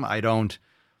same. I'm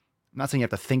not saying you have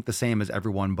to think the same as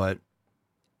everyone, but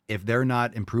if they're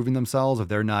not improving themselves, if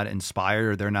they're not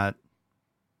inspired, or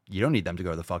you don't need them to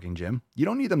go to the fucking gym. You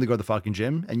don't need them to go to the fucking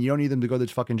gym, and you don't need them to go to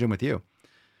the fucking gym with you.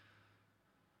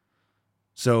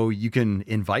 So you can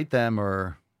invite them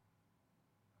or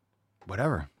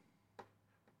whatever.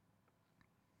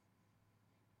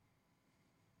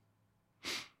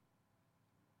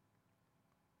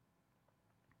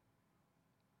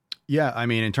 Yeah, I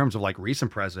mean, in terms of like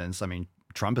recent presidents, I mean,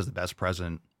 Trump is the best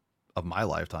president of my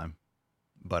lifetime.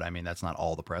 But I mean, that's not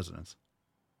all the presidents.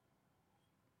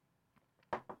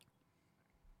 All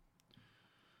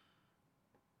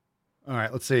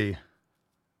right, let's see.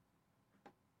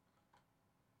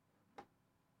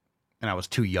 And I was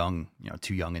too young in the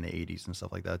 80s and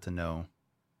stuff like that to know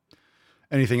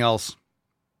anything else.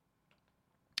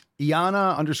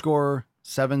 Iana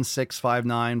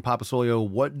 _7659 Papa Swolio,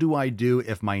 what do I do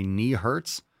if my knee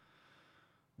hurts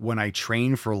when I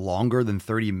train for longer than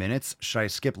 30 minutes? Should I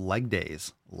skip leg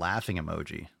days? Laughing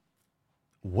emoji.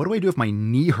 What do I do if my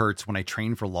knee hurts when I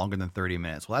train for longer than 30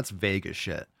 minutes? Well, that's vague as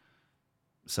shit.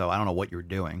 So I don't know what you're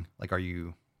doing. Like, I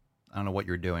don't know what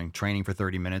you're doing. Training for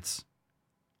 30 minutes.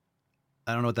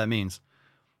 I don't know what that means.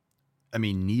 I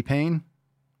mean, knee pain.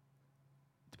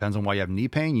 Depends on why you have knee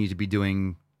pain. You need to be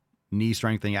doing knee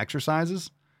strengthening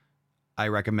exercises. I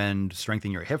recommend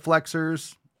strengthening your hip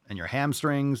flexors and your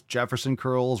hamstrings, Jefferson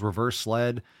curls, reverse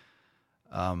sled.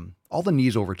 All the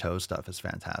knees over toes stuff is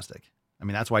fantastic. I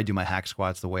mean, that's why I do my hack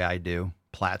squats the way I do.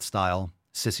 Platt style.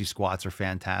 Sissy squats are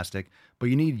fantastic. But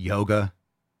you need yoga.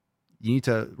 You need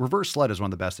to... Reverse sled is one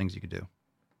of the best things you could do.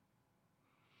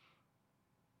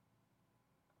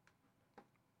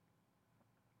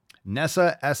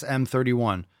 Nessa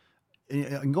SM31.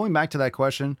 Going back to that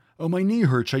question, oh, my knee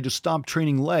hurts, should I just stop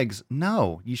training legs?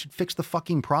 No, you should fix the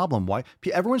fucking problem. Why?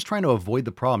 Everyone's trying to avoid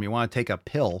the problem. You want to take a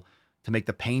pill to make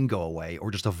the pain go away or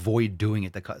just avoid doing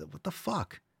it. What the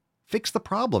fuck? Fix the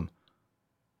problem.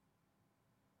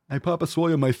 I Papa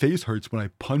Swolio, my face hurts when I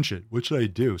punch it. What should I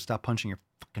do? Stop punching your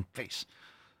fucking face.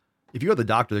 If you go to the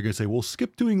doctor, they're going to say, well,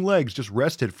 skip doing legs. Just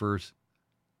rest it for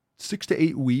 6 to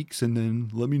 8 weeks and then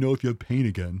let me know if you have pain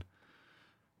again.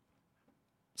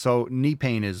 So knee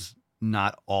pain is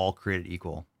not all created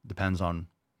equal. Depends on,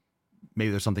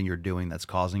 maybe there's something you're doing that's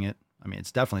causing it. I mean,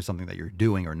 it's definitely something that you're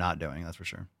doing or not doing. That's for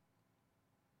sure.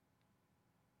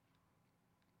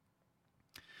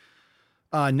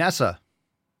 Nessa,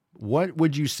 what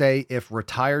would you say if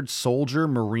retired soldier,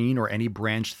 Marine, or any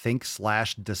branch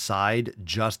think/decide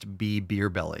just be beer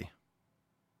belly?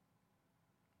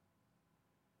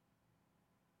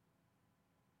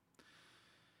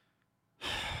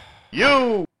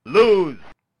 You lose.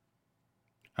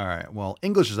 All right. Well,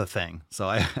 English is a thing, so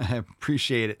I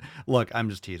appreciate it. Look, I'm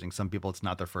just teasing. Some people, it's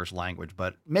not their first language,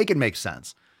 but make it make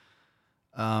sense.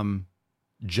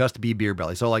 Just be beer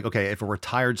belly. So like, okay, if a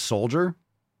retired soldier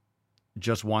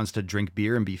just wants to drink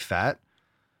beer and be fat,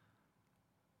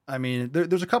 I mean,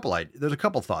 there's a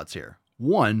couple thoughts here.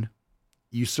 One,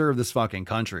 you serve this fucking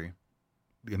country.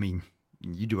 I mean,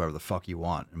 you do whatever the fuck you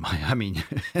want. I mean,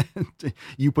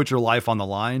 you put your life on the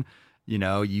line,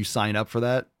 you sign up for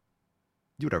that,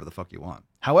 do whatever the fuck you want.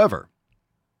 However,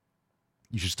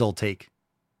 you should still take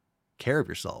care of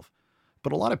yourself.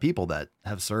 But a lot of people that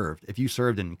have served, if you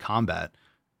served in combat,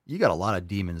 you got a lot of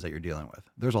demons that you're dealing with.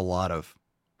 There's a lot of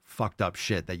fucked up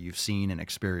shit that you've seen and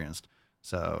experienced.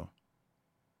 So,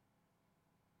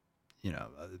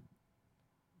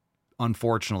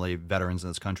 unfortunately, veterans in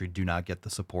this country do not get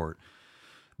the support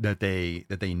that they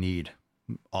need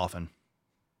often.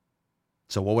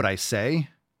 So what would I say?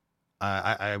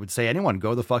 I would say anyone,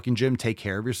 go to the fucking gym, take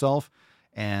care of yourself.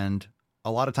 And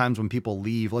a lot of times when people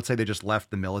leave, let's say they just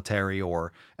left the military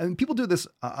and people do this.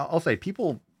 I'll say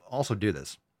people also do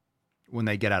this when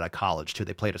they get out of college too.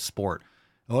 They played a sport.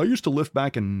 Oh, I used to lift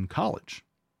back in college.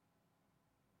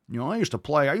 I used to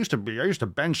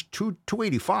bench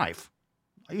 285.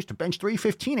 I used to bench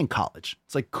 315 in college.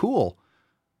 It's like, cool.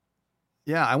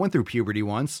 Yeah, I went through puberty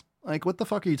once. Like, what the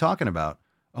fuck are you talking about?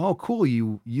 Oh, cool.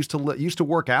 You used to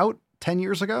work out 10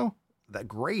 years ago?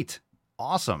 Great.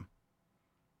 Awesome.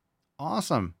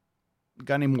 Got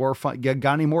any more fun?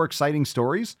 Got any more exciting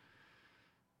stories?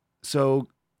 So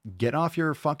get off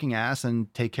your fucking ass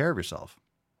and take care of yourself.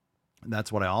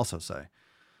 That's what I also say.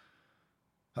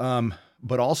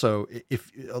 But also,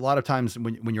 if a lot of times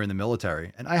when you're in the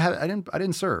military, and I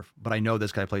didn't serve, but I know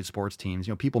this guy played sports teams.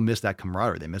 People miss that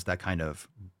camaraderie. They miss that kind of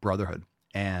brotherhood,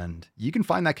 and you can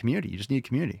find that community. You just need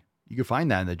community. You can find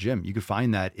that in the gym. You can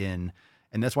find that and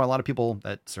that's why a lot of people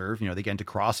that serve, they get into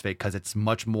CrossFit because it's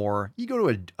much more. You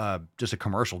go to just a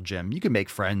commercial gym, you can make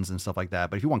friends and stuff like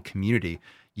that. But if you want community,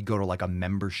 you go to like a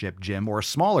membership gym or a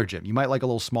smaller gym. You might like a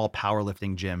little small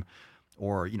powerlifting gym,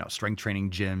 or strength training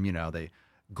gym. They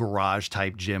garage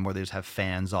type gym where they just have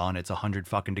fans on. It's 100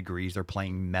 fucking degrees. They're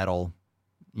playing metal.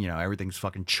 Everything's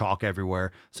fucking chalk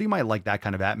everywhere. So you might like that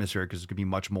kind of atmosphere because it could be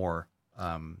much more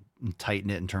tight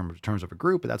knit in terms of a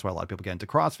group. But that's why a lot of people get into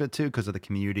CrossFit too, because of the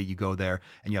community. You go there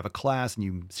and you have a class and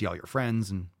you see all your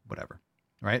friends and whatever.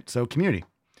 Right? So community.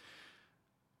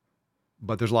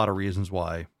 But there's a lot of reasons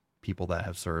why people that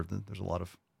have served, there's a lot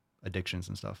of addictions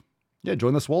and stuff. Yeah,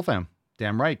 join the Swole fam.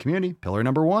 Damn right. Community, pillar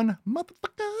number 1.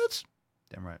 Motherfuckers.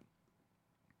 Damn right.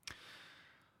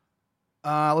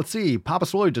 Let's see. Papa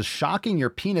Swolio, does shocking your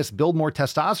penis build more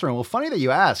testosterone? Well, funny that you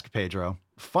ask, Pedro.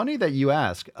 Funny that you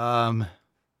ask.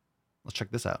 Let's check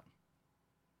this out.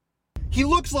 He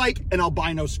looks like an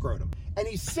albino scrotum. And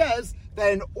he says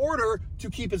that in order to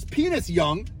keep his penis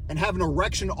young and have an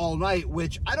erection all night,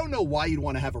 which I don't know why you'd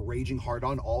want to have a raging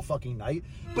hard-on all fucking night,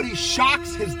 but he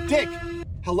shocks his dick.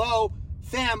 Hello?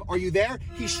 Fam, are you there?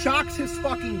 He shocks his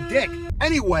fucking dick.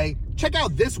 Anyway, check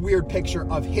out this weird picture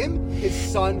of him, his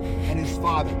son, and his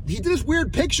father. He did this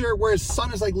weird picture where his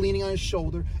son is like leaning on his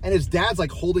shoulder and his dad's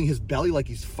like holding his belly like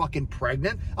he's fucking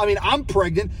pregnant. I mean, I'm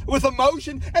pregnant with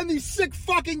emotion and these sick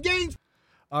fucking games.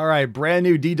 All right, brand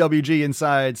new DWG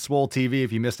inside Swole TV.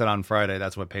 If you missed it on Friday,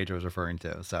 that's what Pedro was referring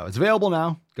to. So it's available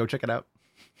now. Go check it out.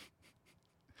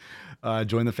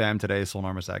 Join the fam today,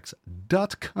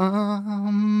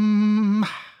 SoulNarmouseX.com.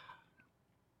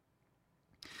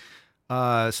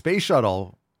 Space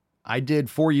shuttle. I did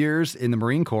 4 years in the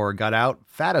Marine Corps, got out,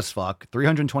 fat as fuck,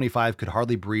 325, could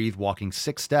hardly breathe, walking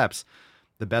 6 steps.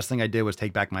 The best thing I did was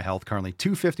take back my health. Currently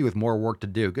 250 with more work to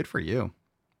do. Good for you.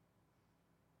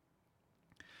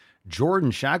 Jordan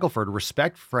Shackelford,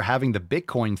 respect for having the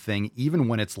Bitcoin thing even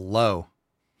when it's low.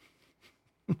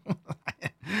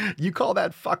 You call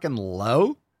that fucking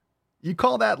low? You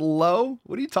call that low?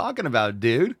 What are you talking about,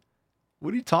 dude?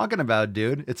 What are you talking about,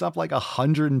 dude? It's up like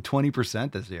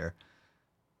 120% this year.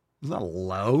 It's not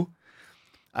low.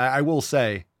 I will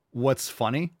say, what's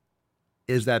funny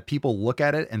is that people look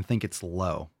at it and think it's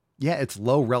low. Yeah, it's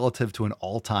low relative to an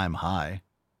all-time high.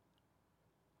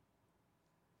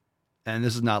 And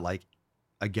this is not like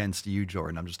against you,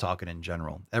 Jordan. I'm just talking in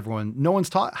general.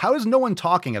 How is no one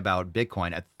talking about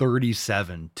Bitcoin at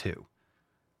 37.2?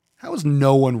 How is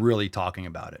no one really talking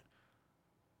about it?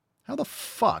 How the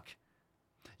fuck?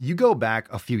 You go back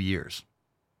a few years,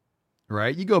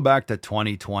 right? You go back to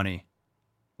 2020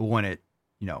 when it,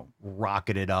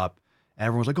 rocketed up and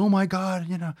everyone's like, oh my God,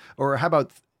 or how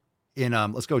about in,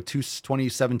 let's go to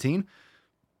 2017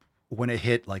 when it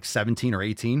hit like 17 or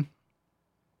 18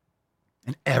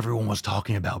 and everyone was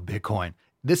talking about Bitcoin.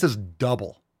 This is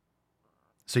double.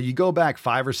 So you go back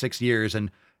 5 or 6 years and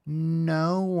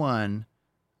no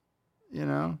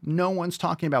one's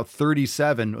talking about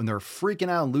 37 and they're freaking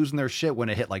out and losing their shit when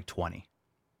it hit like 20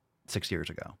 6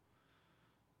 years ago.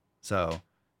 So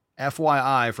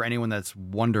FYI, for anyone that's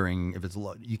wondering if it's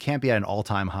low, you can't be at an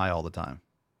all-time high all the time.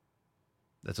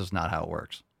 That's just not how it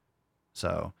works.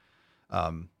 So,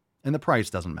 and the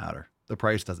price doesn't matter. The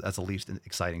price does. That's the least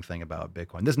exciting thing about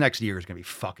Bitcoin. This next year is going to be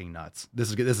fucking nuts. This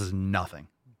is nothing.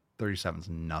 37 is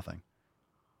nothing.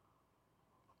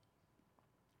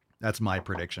 That's my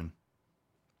prediction.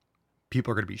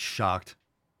 People are going to be shocked.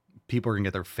 People are going to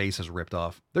get their faces ripped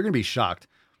off. They're going to be shocked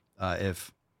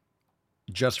if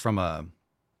just from a...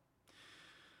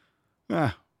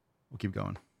 we'll keep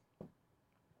going.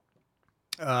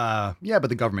 Yeah, but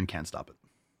the government can't stop it.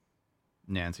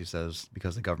 Nancy says,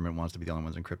 because the government wants to be the only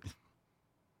ones encrypted.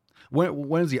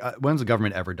 When's the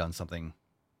government ever done something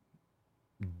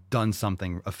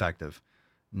effective?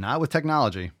 Not with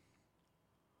technology.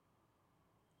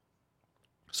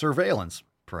 Surveillance,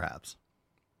 perhaps.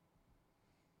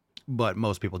 But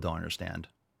most people don't understand.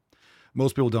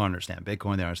 Most people don't understand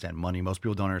Bitcoin. They don't understand money. Most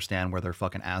people don't understand where their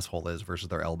fucking asshole is versus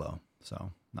their elbow.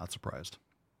 So, not surprised.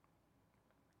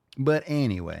 But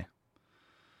anyway.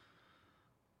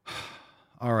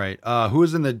 All right. Who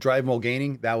was in the Drive While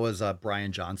Gaining? That was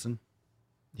Brian Johnson.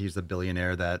 He's the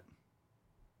billionaire that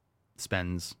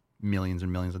spends millions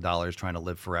and millions of dollars trying to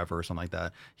live forever or something like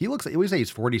that. We say he's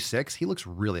 46. He looks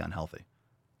really unhealthy.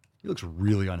 I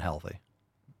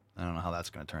don't know how that's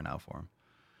going to turn out for him.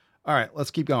 All right,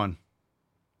 let's keep going.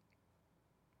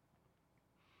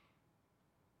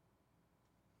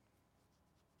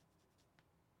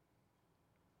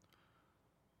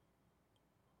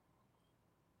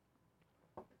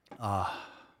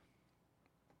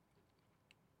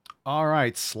 All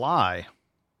right, Sly.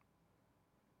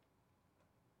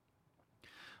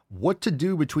 What to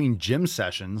do between gym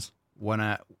sessions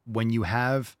when you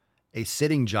have a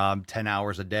sitting job 10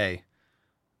 hours a day?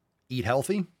 Eat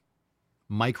healthy,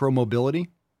 micro mobility.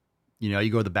 You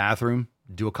go to the bathroom,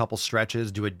 do a couple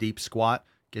stretches, do a deep squat,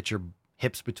 get your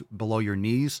hips below your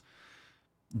knees,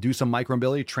 do some micro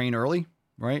mobility, train early,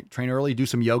 right? Train early, do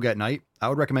some yoga at night. I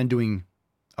would recommend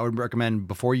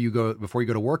before you go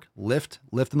to work, lift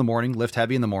in the morning, lift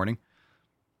heavy in the morning,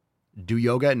 do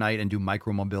yoga at night and do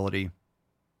micro mobility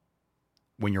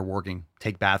when you're working.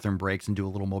 Take bathroom breaks and do a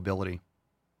little mobility.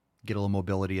 Get a little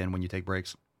mobility in when you take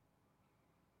breaks.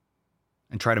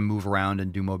 And try to move around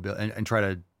and do and try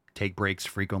to take breaks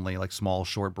frequently, like small,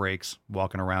 short breaks,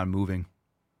 walking around, moving.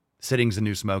 Sitting's the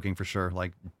new smoking for sure.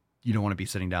 Like, you don't want to be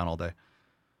sitting down all day.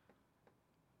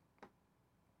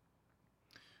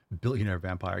 Billionaire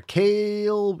vampire.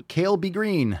 Caleb B.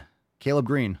 Green. Caleb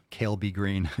Green.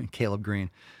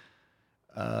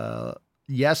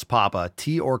 Yes, Papa.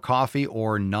 Tea or coffee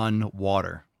or none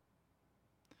water.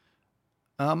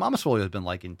 Mama Swolio has been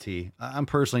liking tea. I'm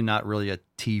personally not really a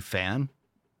tea fan,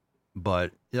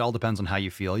 but it all depends on how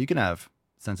you feel. You can have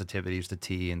sensitivities to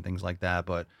tea and things like that,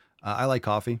 but I like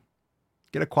coffee.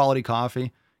 Get a quality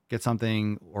coffee. Get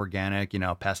something organic,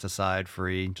 pesticide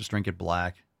free. Just drink it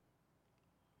black.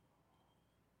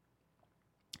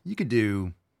 You could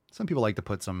do, some people like to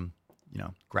put some,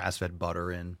 grass-fed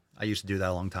butter in. I used to do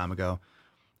that a long time ago.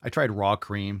 I tried raw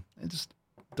cream. It just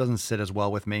doesn't sit as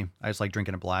well with me. I just like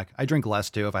drinking it black. I drink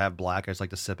less too. If I have black, I just like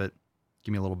to sip it.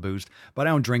 Give me a little boost. But I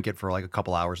don't drink it for like a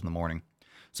couple hours in the morning.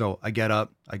 So I get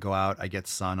up, I go out, I get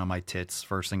sun on my tits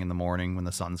first thing in the morning when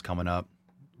the sun's coming up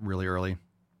really early.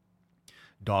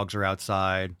 Dogs are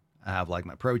outside. I have like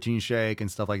my protein shake and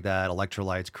stuff like that.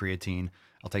 Electrolytes, creatine.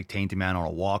 I'll take Tainty Man on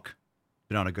a walk.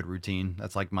 Been on a good routine.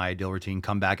 That's like my ideal routine.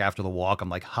 Come back after the walk. I'm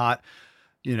like hot,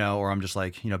 or I'm just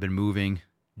like, been moving,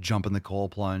 jump in the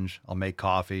cold plunge. I'll make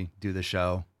coffee, do the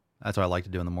show. That's what I like to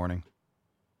do in the morning.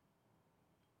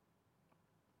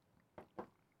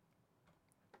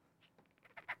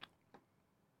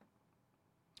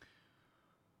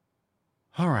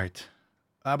 All right.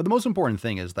 But the most important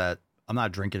thing is that I'm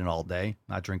not drinking it all day,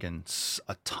 not drinking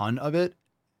a ton of it,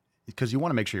 because you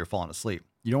want to make sure you're falling asleep.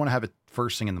 You don't want to have it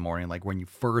first thing in the morning, like when you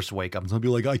first wake up. And some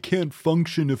people are like, I can't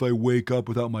function if I wake up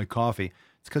without my coffee.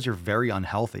 It's because you're very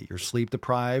unhealthy. You're sleep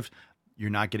deprived. You're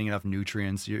not getting enough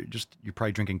nutrients. You're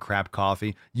probably drinking crap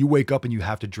coffee. You wake up and you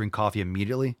have to drink coffee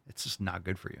immediately. It's just not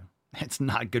good for you. It's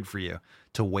not good for you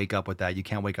to wake up with that. You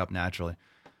can't wake up naturally.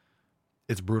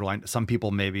 It's brutal. Some people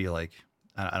maybe like,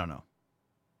 I don't know.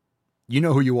 You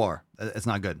know who you are. It's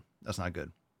not good. That's not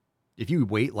good. If you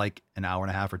wait like an hour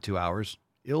and a half or 2 hours,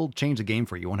 it'll change the game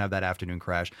for you. You won't have that afternoon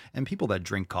crash. And people that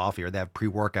drink coffee or they have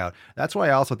pre-workout, that's why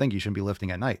I also think you shouldn't be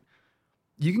lifting at night.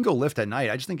 You can go lift at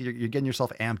night. I just think you're getting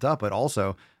yourself amped up. But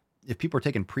also, if people are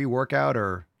taking pre-workout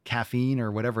or caffeine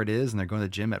or whatever it is, and they're going to the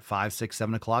gym at 5, 6,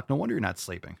 7 o'clock, no wonder you're not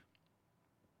sleeping.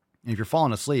 And if you're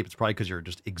falling asleep, it's probably because you're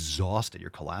just exhausted. You're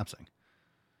collapsing.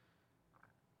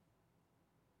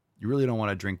 You really don't want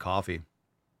to drink coffee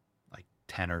like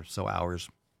 10 or so hours.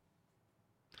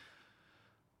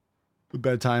 With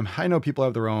bedtime, I know people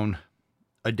have their own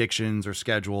addictions or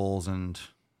schedules and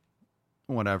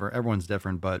whatever. Everyone's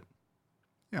different, but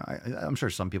I'm sure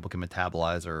some people can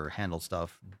metabolize or handle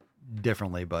stuff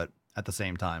differently, but at the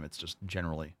same time, it's just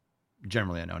generally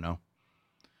a no-no.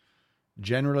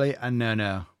 Generally a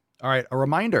no-no. All right, a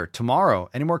reminder, tomorrow,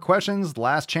 any more questions?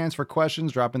 Last chance for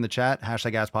questions, drop in the chat,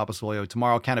 #AskPapaSwolio.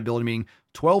 Tomorrow, accountability meeting,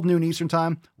 12 noon Eastern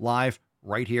time, live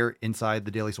right here inside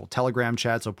the Daily Swole Telegram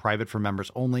chat, so private for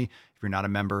members only. If you're not a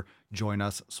member, join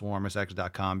us,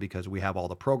 swolenormousx.com, because we have all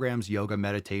the programs, yoga,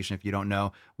 meditation. If you don't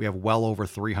know, we have well over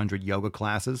 300 yoga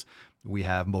classes. We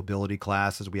have mobility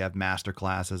classes. We have master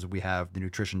classes. We have the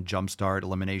nutrition jumpstart,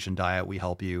 elimination diet. We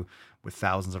help you with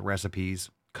thousands of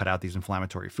recipes, cut out these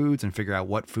inflammatory foods and figure out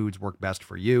what foods work best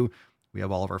for you. We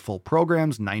have all of our full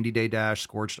programs, 90-Day Dash,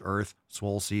 Scorched Earth,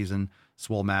 Swole Season,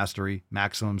 Swole Mastery,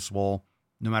 Maximum Swole.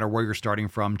 No matter where you're starting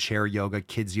from, chair yoga,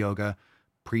 kids yoga,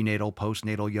 prenatal,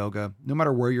 postnatal yoga, no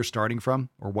matter where you're starting from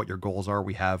or what your goals are,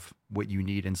 we have what you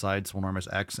need inside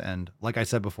Swolenormous X. And like I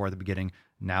said before at the beginning,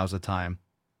 now's the time.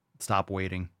 Stop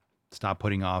waiting. Stop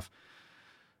putting off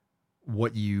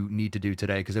what you need to do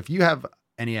today. Because if you have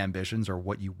any ambitions or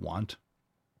what you want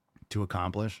to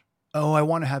accomplish, oh, I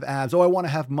want to have abs. Oh, I want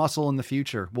to have muscle in the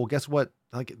future. Well, guess what?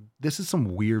 Like, this is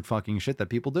some weird fucking shit that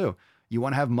people do. You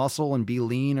want to have muscle and be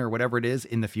lean or whatever it is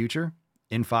in the future,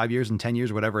 in 5 years and 10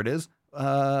 years, whatever it is.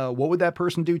 What would that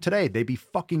person do today? They'd be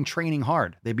fucking training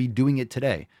hard. They'd be doing it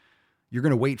today. You're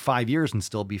going to wait 5 years and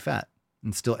still be fat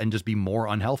and just be more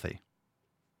unhealthy.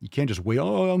 You can't just wait.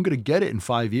 Oh, I'm going to get it in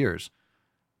 5 years.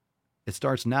 It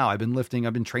starts now. I've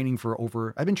been training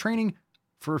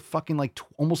for fucking like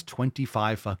almost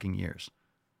 25 fucking years.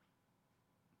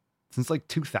 Since like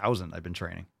 2000, I've been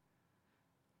training.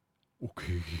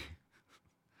 Okay.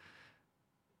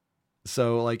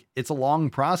 So like, it's a long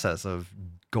process of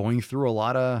going through a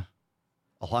lot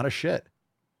of shit.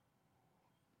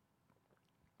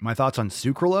 My thoughts on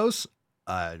sucralose.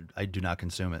 I do not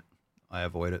consume it. I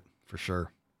avoid it for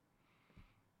sure.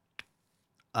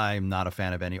 I'm not a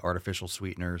fan of any artificial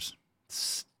sweeteners.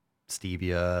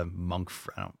 stevia,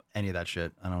 I don't any of that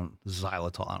shit. I don't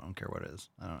xylitol. I don't care what it is.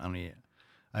 I don't eat it.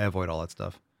 I avoid all that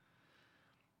stuff.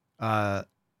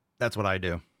 That's what I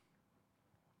do.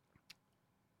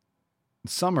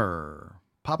 Summer.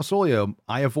 Papa Swolio,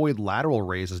 I avoid lateral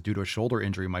raises due to a shoulder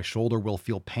injury. My shoulder will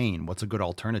feel pain. What's a good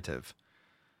alternative?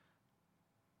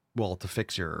 Well, to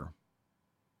fix your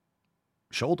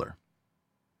shoulder.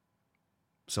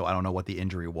 So I don't know what the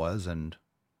injury was and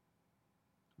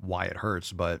why it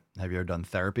hurts, but have you ever done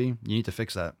therapy? You need to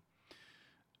fix that.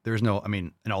 There's no,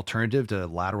 an alternative to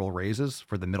lateral raises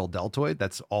for the middle deltoid.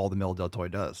 That's all the middle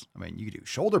deltoid does. You can do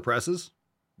shoulder presses.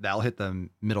 That'll hit the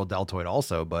middle deltoid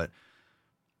also, but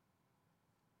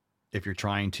if you're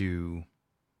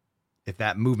if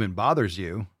that movement bothers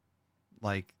you,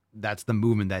 like that's the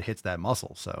movement that hits that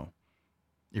muscle. So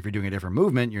if you're doing a different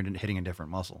movement, you're hitting a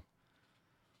different muscle.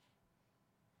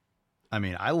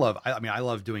 I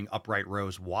love doing upright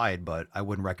rows wide, but I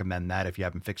wouldn't recommend that if you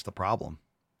haven't fixed the problem.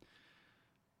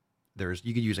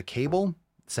 You could use a cable,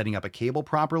 setting up a cable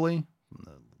properly.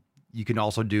 You can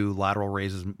also do lateral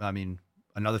raises.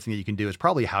 Another thing that you can do is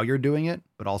probably how you're doing it,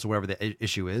 but also whatever the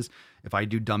issue is. If I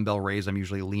do dumbbell raise, I'm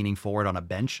usually leaning forward on a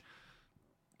bench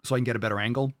so I can get a better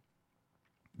angle.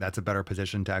 That's a better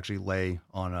position to actually lay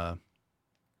on a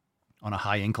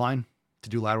high incline to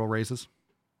do lateral raises.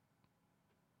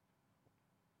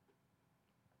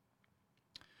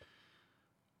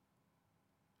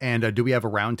 And do we have a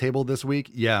round table this week?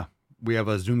 Yeah, we have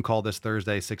a Zoom call this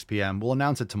Thursday, 6 p.m. We'll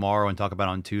announce it tomorrow and talk about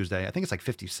it on Tuesday. I think it's like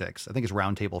 56. I think it's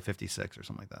round table 56 or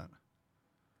something like that.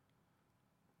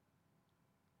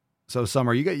 So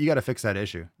Summer, you got to fix that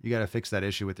issue. You got to fix that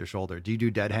issue with your shoulder. Do you do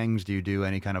dead hangs? Do you do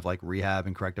any kind of like rehab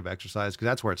and corrective exercise? Because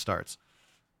that's where it starts.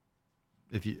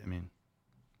 Yeah,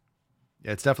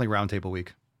 it's definitely round table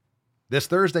week. This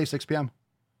Thursday, 6 p.m.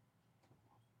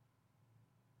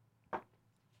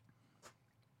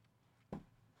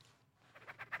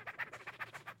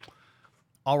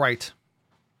 All right.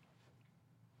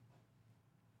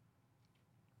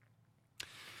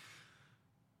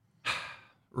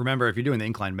 Remember, if you're doing the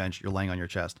incline bench, you're laying on your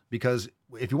chest. Because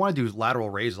if you want to do lateral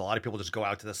raises, a lot of people just go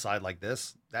out to the side like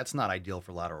this. That's not ideal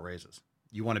for lateral raises.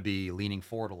 You want to be leaning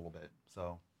forward a little bit. So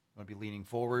you want to be leaning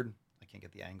forward. I can't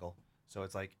get the angle. So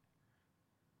it's like,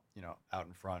 out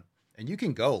in front. And you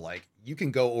can go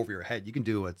over your head. You can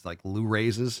do it's like Lou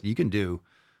raises. You can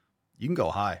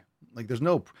go high. Like there's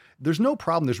no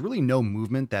problem. There's really no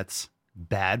movement that's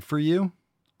bad for you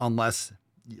unless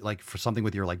like for something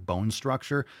with your like bone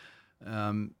structure.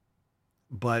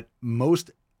 But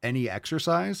most any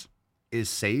exercise is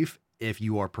safe if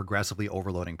you are progressively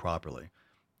overloading properly.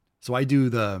 So I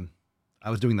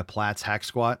was doing the Platts hack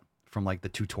squat from like the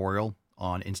tutorial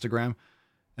on Instagram,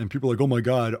 and people are like, oh my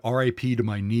God, RIP to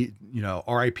my knee,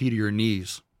 RIP to your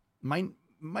knees. My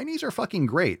knees are fucking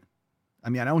great. I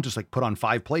don't just like put on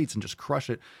 5 plates and just crush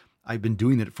it. I've been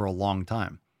doing it for a long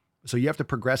time. So you have to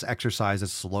progress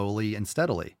exercises slowly and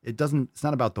steadily. It's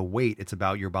not about the weight. It's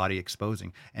about your body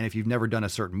exposing. And if you've never done a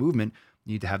certain movement,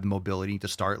 you need to have the mobility, you need to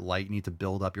start light, you need to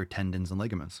build up your tendons and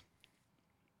ligaments.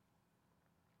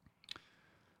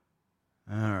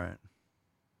 All right.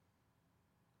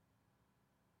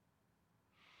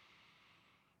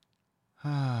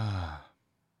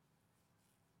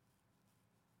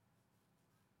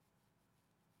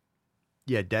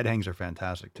 Yeah, dead hangs are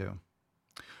fantastic too.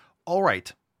 All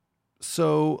right.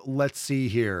 So let's see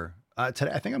here.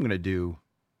 Today, I think I'm going to do,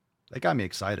 that got me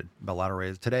excited about lateral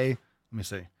raises. Today, let me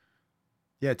see.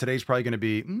 Yeah, today's probably going to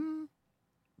be,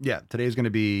 today's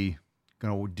going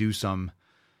to do some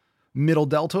middle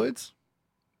deltoids.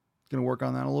 Going to work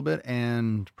on that a little bit,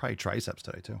 and probably triceps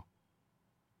today too.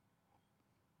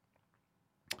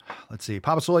 Let's see.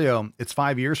 Papa Swolio, it's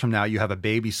 5 years from now. You have a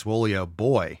baby Swolio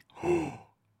boy.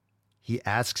 He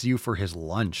asks you for his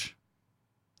lunch.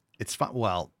 It's fun.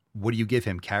 Well, what do you give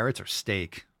him? Carrots or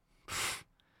steak?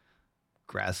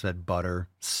 Grass-fed butter,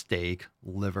 steak,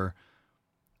 liver.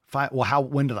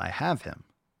 When did I have him?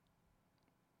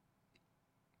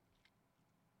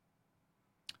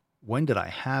 When did I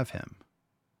have him?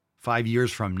 5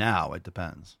 years from now, it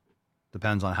depends.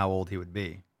 Depends on how old he would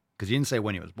be. Because you didn't say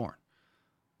when he was born.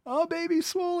 Oh, baby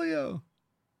Swolio.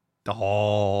 Oh.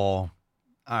 All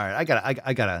right,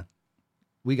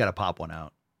 we gotta pop one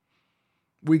out.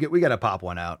 We gotta pop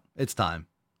one out. It's time.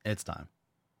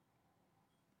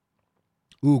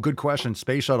 Ooh, good question.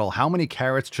 Space Shuttle. How many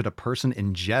carrots should a person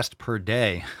ingest per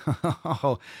day?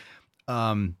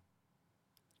 An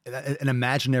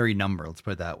imaginary number. Let's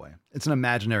put it that way. It's an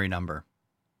imaginary number.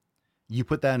 You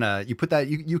put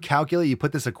calculate, you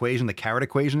put this equation, the carrot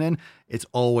equation in, it's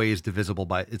always divisible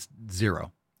by, it's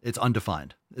 0. It's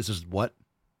undefined. It's just what?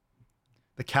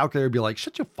 The calculator would be like,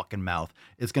 shut your fucking mouth.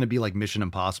 It's going to be like Mission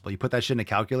Impossible. You put that shit in a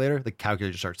calculator, the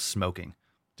calculator just starts smoking.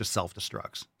 Just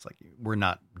self-destructs. It's like, we're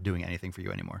not doing anything for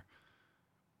you anymore.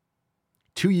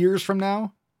 2 years from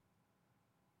now?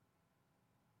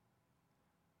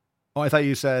 Oh, I thought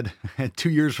you said 2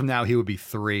 years from now, he would be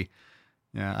 3.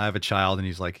 Yeah, I have a child and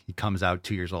he comes out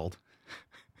 2 years old.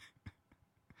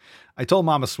 I told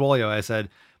Mama Swolio, I said,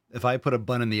 if I put a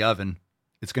bun in the oven,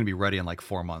 it's going to be ready in like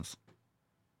 4 months.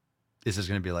 This is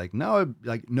going to be like, no,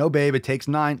 babe, it takes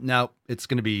 9. No, it's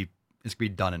going to be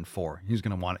done in 4. He's going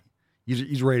to want it.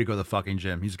 He's ready to go to the fucking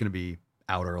gym. He's going to be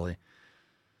out early.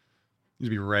 He's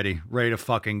going to be ready to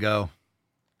fucking go.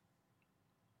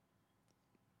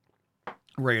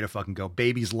 Ready to fucking go.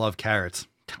 Babies love carrots.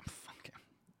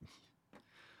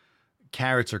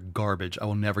 Carrots are garbage. I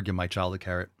will never give my child a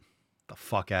carrot. The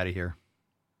fuck out of here.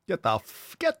 Get the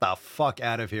fuck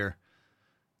out of here.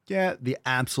 Get the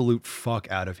absolute fuck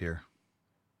out of here.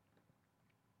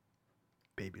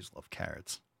 Babies love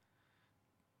carrots.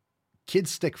 Kids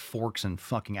stick forks in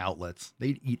fucking outlets.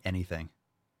 They'd eat anything.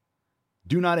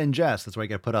 Do not ingest. That's why you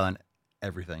got to put on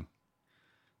everything.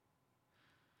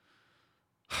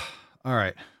 All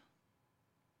right.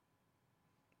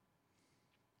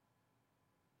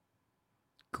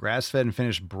 Grass-fed and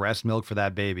finished breast milk for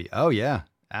that baby. Oh, yeah,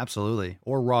 absolutely.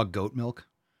 Or raw goat milk.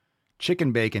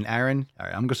 Chicken bacon, Aaron. All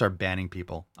right, I'm going to start banning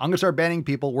people.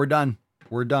 We're done.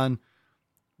 We're done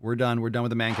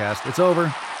with the Mancast. It's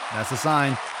over. That's the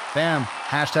sign. Bam.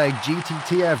 Hashtag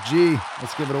GTTFG.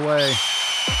 Let's give it away.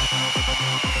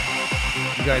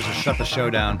 You guys just shut the show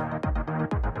down.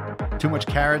 Too much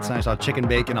carrots, and I saw chicken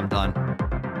bacon. I'm done.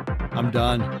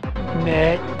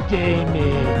 Matt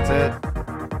Damon. That's it.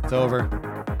 It's over.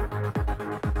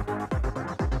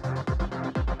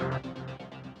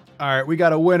 All right, we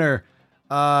got a winner.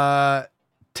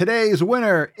 Today's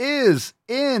winner is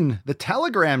in the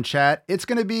Telegram chat. It's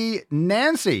going to be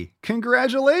Nancy.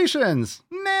 Congratulations,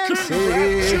 Nancy.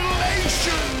 Congratulations.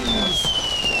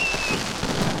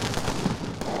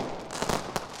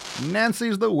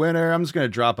 Nancy's the winner. I'm just going to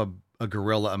drop a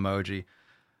gorilla emoji.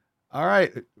 All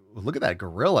right. Look at that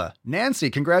gorilla. Nancy,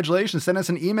 congratulations. Send us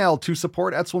an email to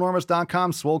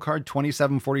support@swolenormous.com, swolecard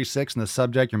 2746 in the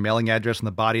subject, your mailing address in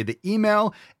the body of the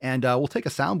email, and we'll take a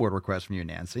soundboard request from you,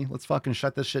 Nancy. Let's fucking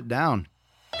shut this shit down.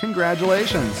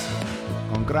 Congratulations.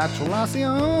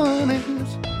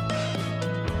 Congratulations.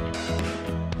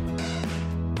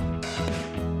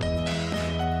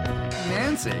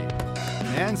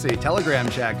 Nancy, Telegram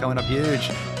chat coming up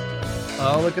huge.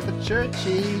 Oh, look at the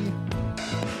churchy.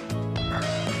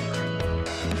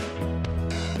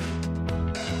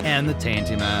 And the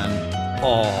Tainty Man.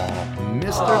 Oh,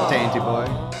 Mr. Tainty Boy.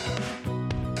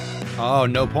 Oh,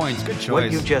 no points. Good choice.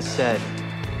 What you just said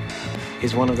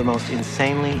is one of the most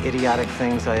insanely idiotic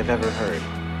things I have ever heard.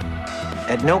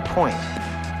 At no point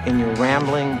in your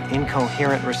rambling,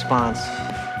 incoherent response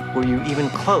were you even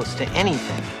close to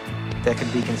anything that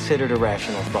could be considered a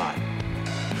rational thought.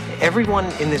 Everyone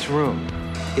in this room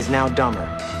is now dumber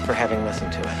for having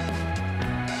listened to it.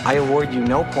 I award you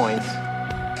no points,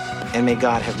 and may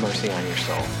God have mercy on your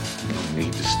soul. You don't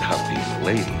need to stop being a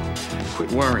lady.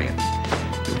 Quit worrying.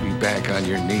 You'll be back on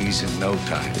your knees in no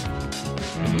time.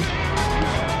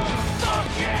 Fuck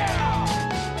yeah!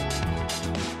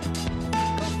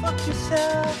 Go fuck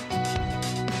yourself.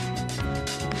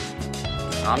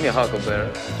 I'm your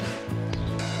huckleberry.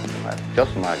 That's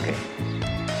just my game.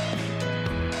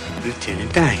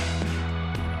 Lieutenant Dan,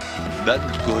 that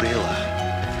gorilla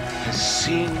has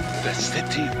seen the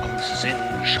city of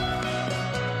Singe.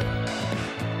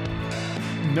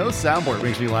 No soundboard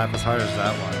makes me laugh as hard as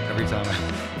that one every time.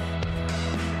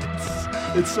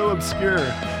 It's so obscure.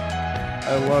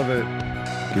 I love it.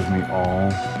 Give me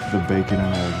all the bacon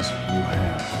and eggs you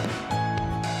have.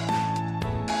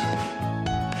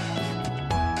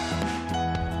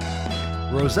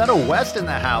 Rosetta West in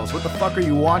the house. What the fuck are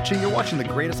you watching? You're watching the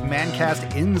greatest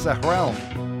mancast in the realm.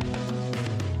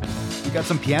 We got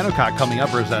some piano cock coming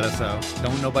up, Rosetta, so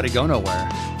don't nobody go nowhere.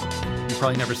 You've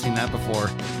probably never seen that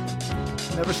before.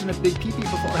 Never seen a big pee-pee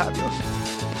before, have you?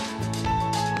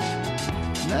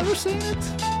 Never seen it?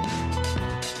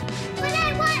 But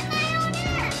I want my own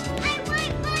ass! I want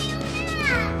my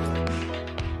own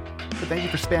ass! But thank you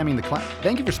for spamming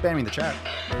the chat.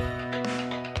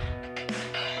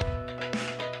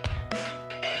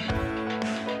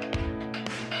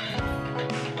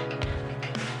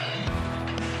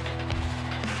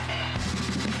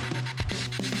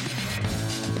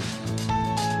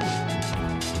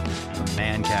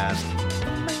 Mancast.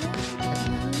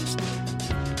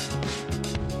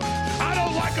 I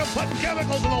don't like them putting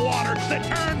chemicals in the water that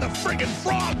turn the friggin'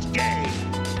 frogs gay.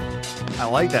 I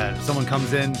like that. If someone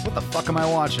comes in, what the fuck am I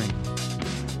watching?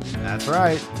 That's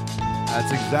right.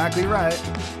 That's exactly right.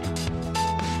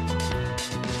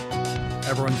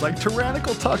 Everyone's like,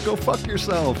 tyrannical Tuck, go fuck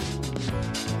yourself.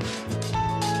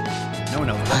 No one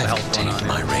knows what the hell's going on. I've contained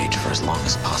my rage for as long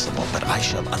as possible, but I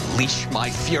shall unleash my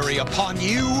fury upon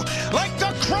you like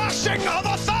the crashing of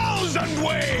 1,000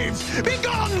 waves!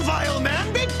 Begone, vile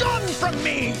man! Begone from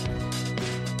me!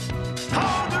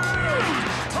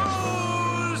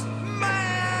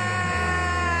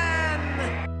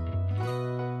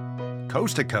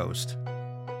 Coast to coast.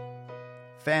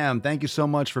 Fam, thank you so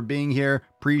much for being here.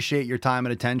 Appreciate your time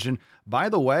and attention. By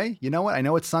the way, you know what? I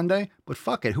know it's Sunday, but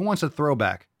fuck it. Who wants a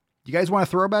throwback? You guys want a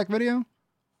throwback video?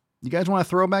 You guys want a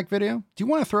throwback video? Do you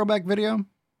want a throwback video?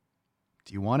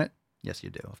 Do you want it? Yes, you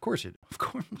do. Of course you do. Of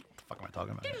course. What the fuck am I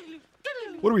talking about?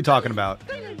 What are we talking about?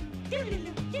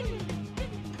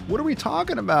 What are we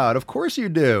talking about? Of course you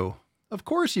do. Of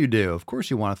course you do. Of course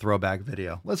you want a throwback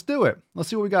video. Let's do it. Let's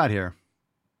see what we got here.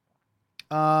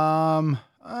 I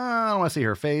don't want to see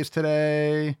her face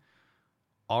today.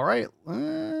 All right. All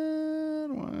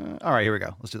right, here we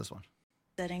go. Let's do this one.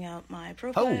 Setting up my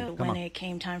profile. When it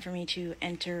came time for me to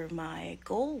enter my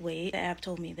goal weight, the app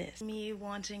told me this. Me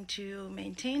wanting to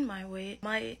maintain my weight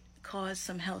might cause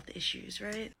some health issues,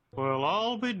 right? Well,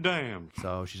 I'll be damned.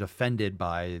 So she's offended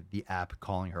by the app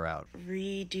calling her out.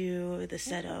 Redo the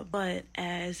setup, but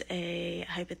as a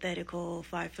hypothetical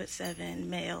 5'7"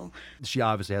 male. She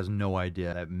obviously has no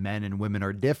idea that men and women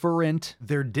are different.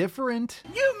 They're different.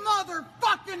 You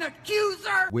motherfucking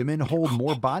accuser! Women hold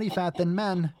more body fat than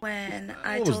men. When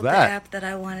I told the app that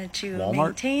I wanted to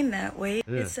maintain that weight,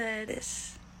 it said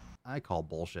this. I call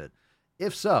bullshit.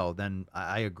 If so, then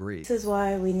I agree. This is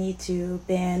why we need to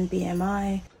ban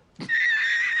BMI.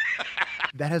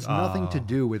 That has nothing to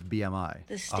do with BMI.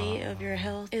 The state of your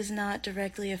health is not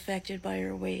directly affected by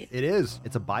your weight. It is.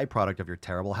 It's a byproduct of your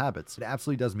terrible habits. It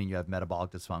absolutely does mean you have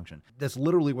metabolic dysfunction. That's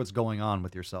literally what's going on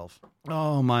with yourself.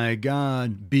 Oh my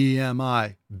God.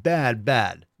 BMI. Bad,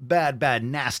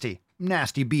 nasty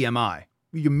BMI.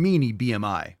 You meanie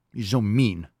BMI. You're so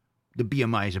mean. The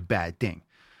BMI is a bad thing.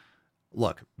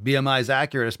 Look, BMI is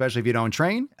accurate, especially if you don't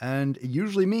train, and it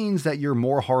usually means that you're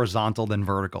more horizontal than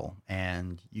vertical,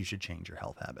 and you should change your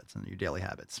health habits and your daily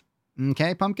habits.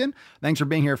 Okay, Pumpkin? Thanks for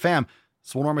being here, fam.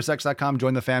 SwoleNormousX.com.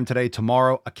 Join the fam today.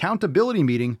 Tomorrow, accountability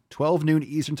meeting, 12 noon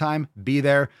Eastern time. Be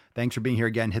there. Thanks for being here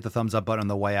again. Hit the thumbs up button on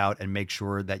the way out, and make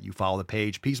sure that you follow the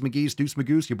page. Peace, McGee's, Deuce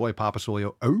Magoose, your boy Papa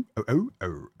Swolio.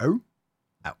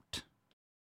 Out.